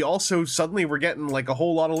hit, we also suddenly were getting like a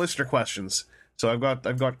whole lot of listener questions. So I've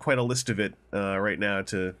got quite a list of it right now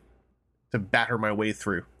to batter my way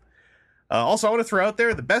through. Also, I want to throw out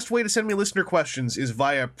there, the best way to send me listener questions is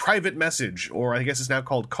via private message, or I guess it's now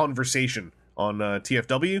called conversation, on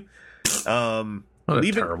TFW. What a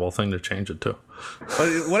leave it- terrible thing to change it to.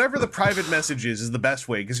 But whatever the private message is the best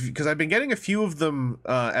way, because I've been getting a few of them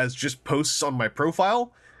as just posts on my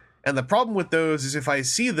profile, and the problem with those is if I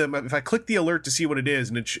see them, if I click the alert to see what it is,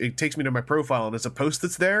 and it takes me to my profile and it's a post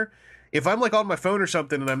that's there, if I'm like on my phone or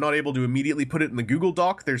something and I'm not able to immediately put it in the Google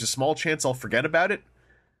Doc, there's a small chance I'll forget about it.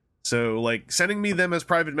 So like sending me them as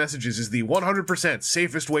private messages is the 100%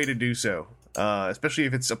 safest way to do so, especially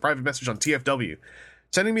if it's a private message on TFW.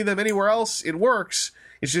 Sending me them anywhere else, it works.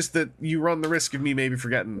 It's just that you run the risk of me maybe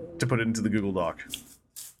forgetting to put it into the Google Doc.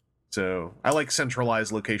 So I like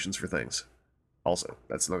centralized locations for things. Also,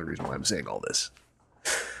 that's another reason why I'm saying all this.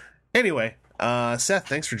 Anyway, Seth,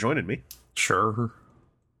 thanks for joining me. Sure.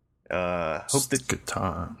 Hope that Good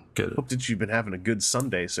time. Get it. hope that you've been having a good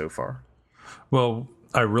Sunday so far. Well,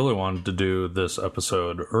 I really wanted to do this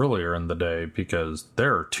episode earlier in the day because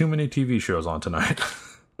there are too many TV shows on tonight.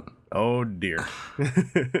 Oh dear.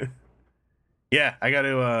 Yeah, I got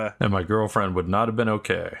to. And my girlfriend would not have been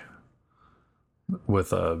okay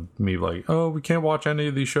with me like, oh, we can't watch any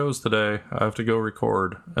of these shows today. I have to go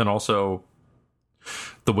record. And also,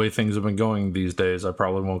 the way things have been going these days, I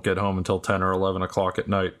probably won't get home until 10 or 11 o'clock at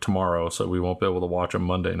night tomorrow, so we won't be able to watch them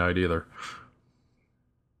Monday night either.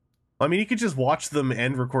 I mean, you could just watch them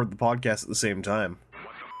and record the podcast at the same time.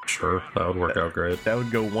 Sure, that would work out great. That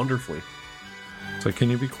would go wonderfully. So can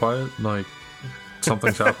you be quiet? Like,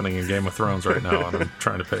 something's happening in Game of Thrones right now, and I'm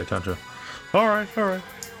trying to pay attention. All right.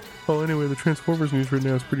 Well, anyway, the Transformers news right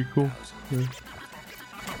now is pretty cool.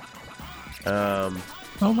 Yeah.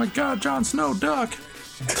 Oh my god, Jon Snow, duck!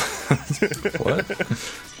 What?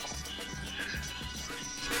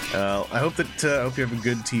 I hope you have a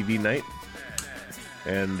good TV night,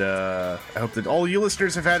 and I hope that all you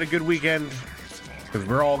listeners have had a good weekend, because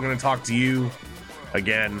we're all going to talk to you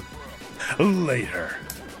again later.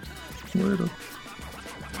 Later.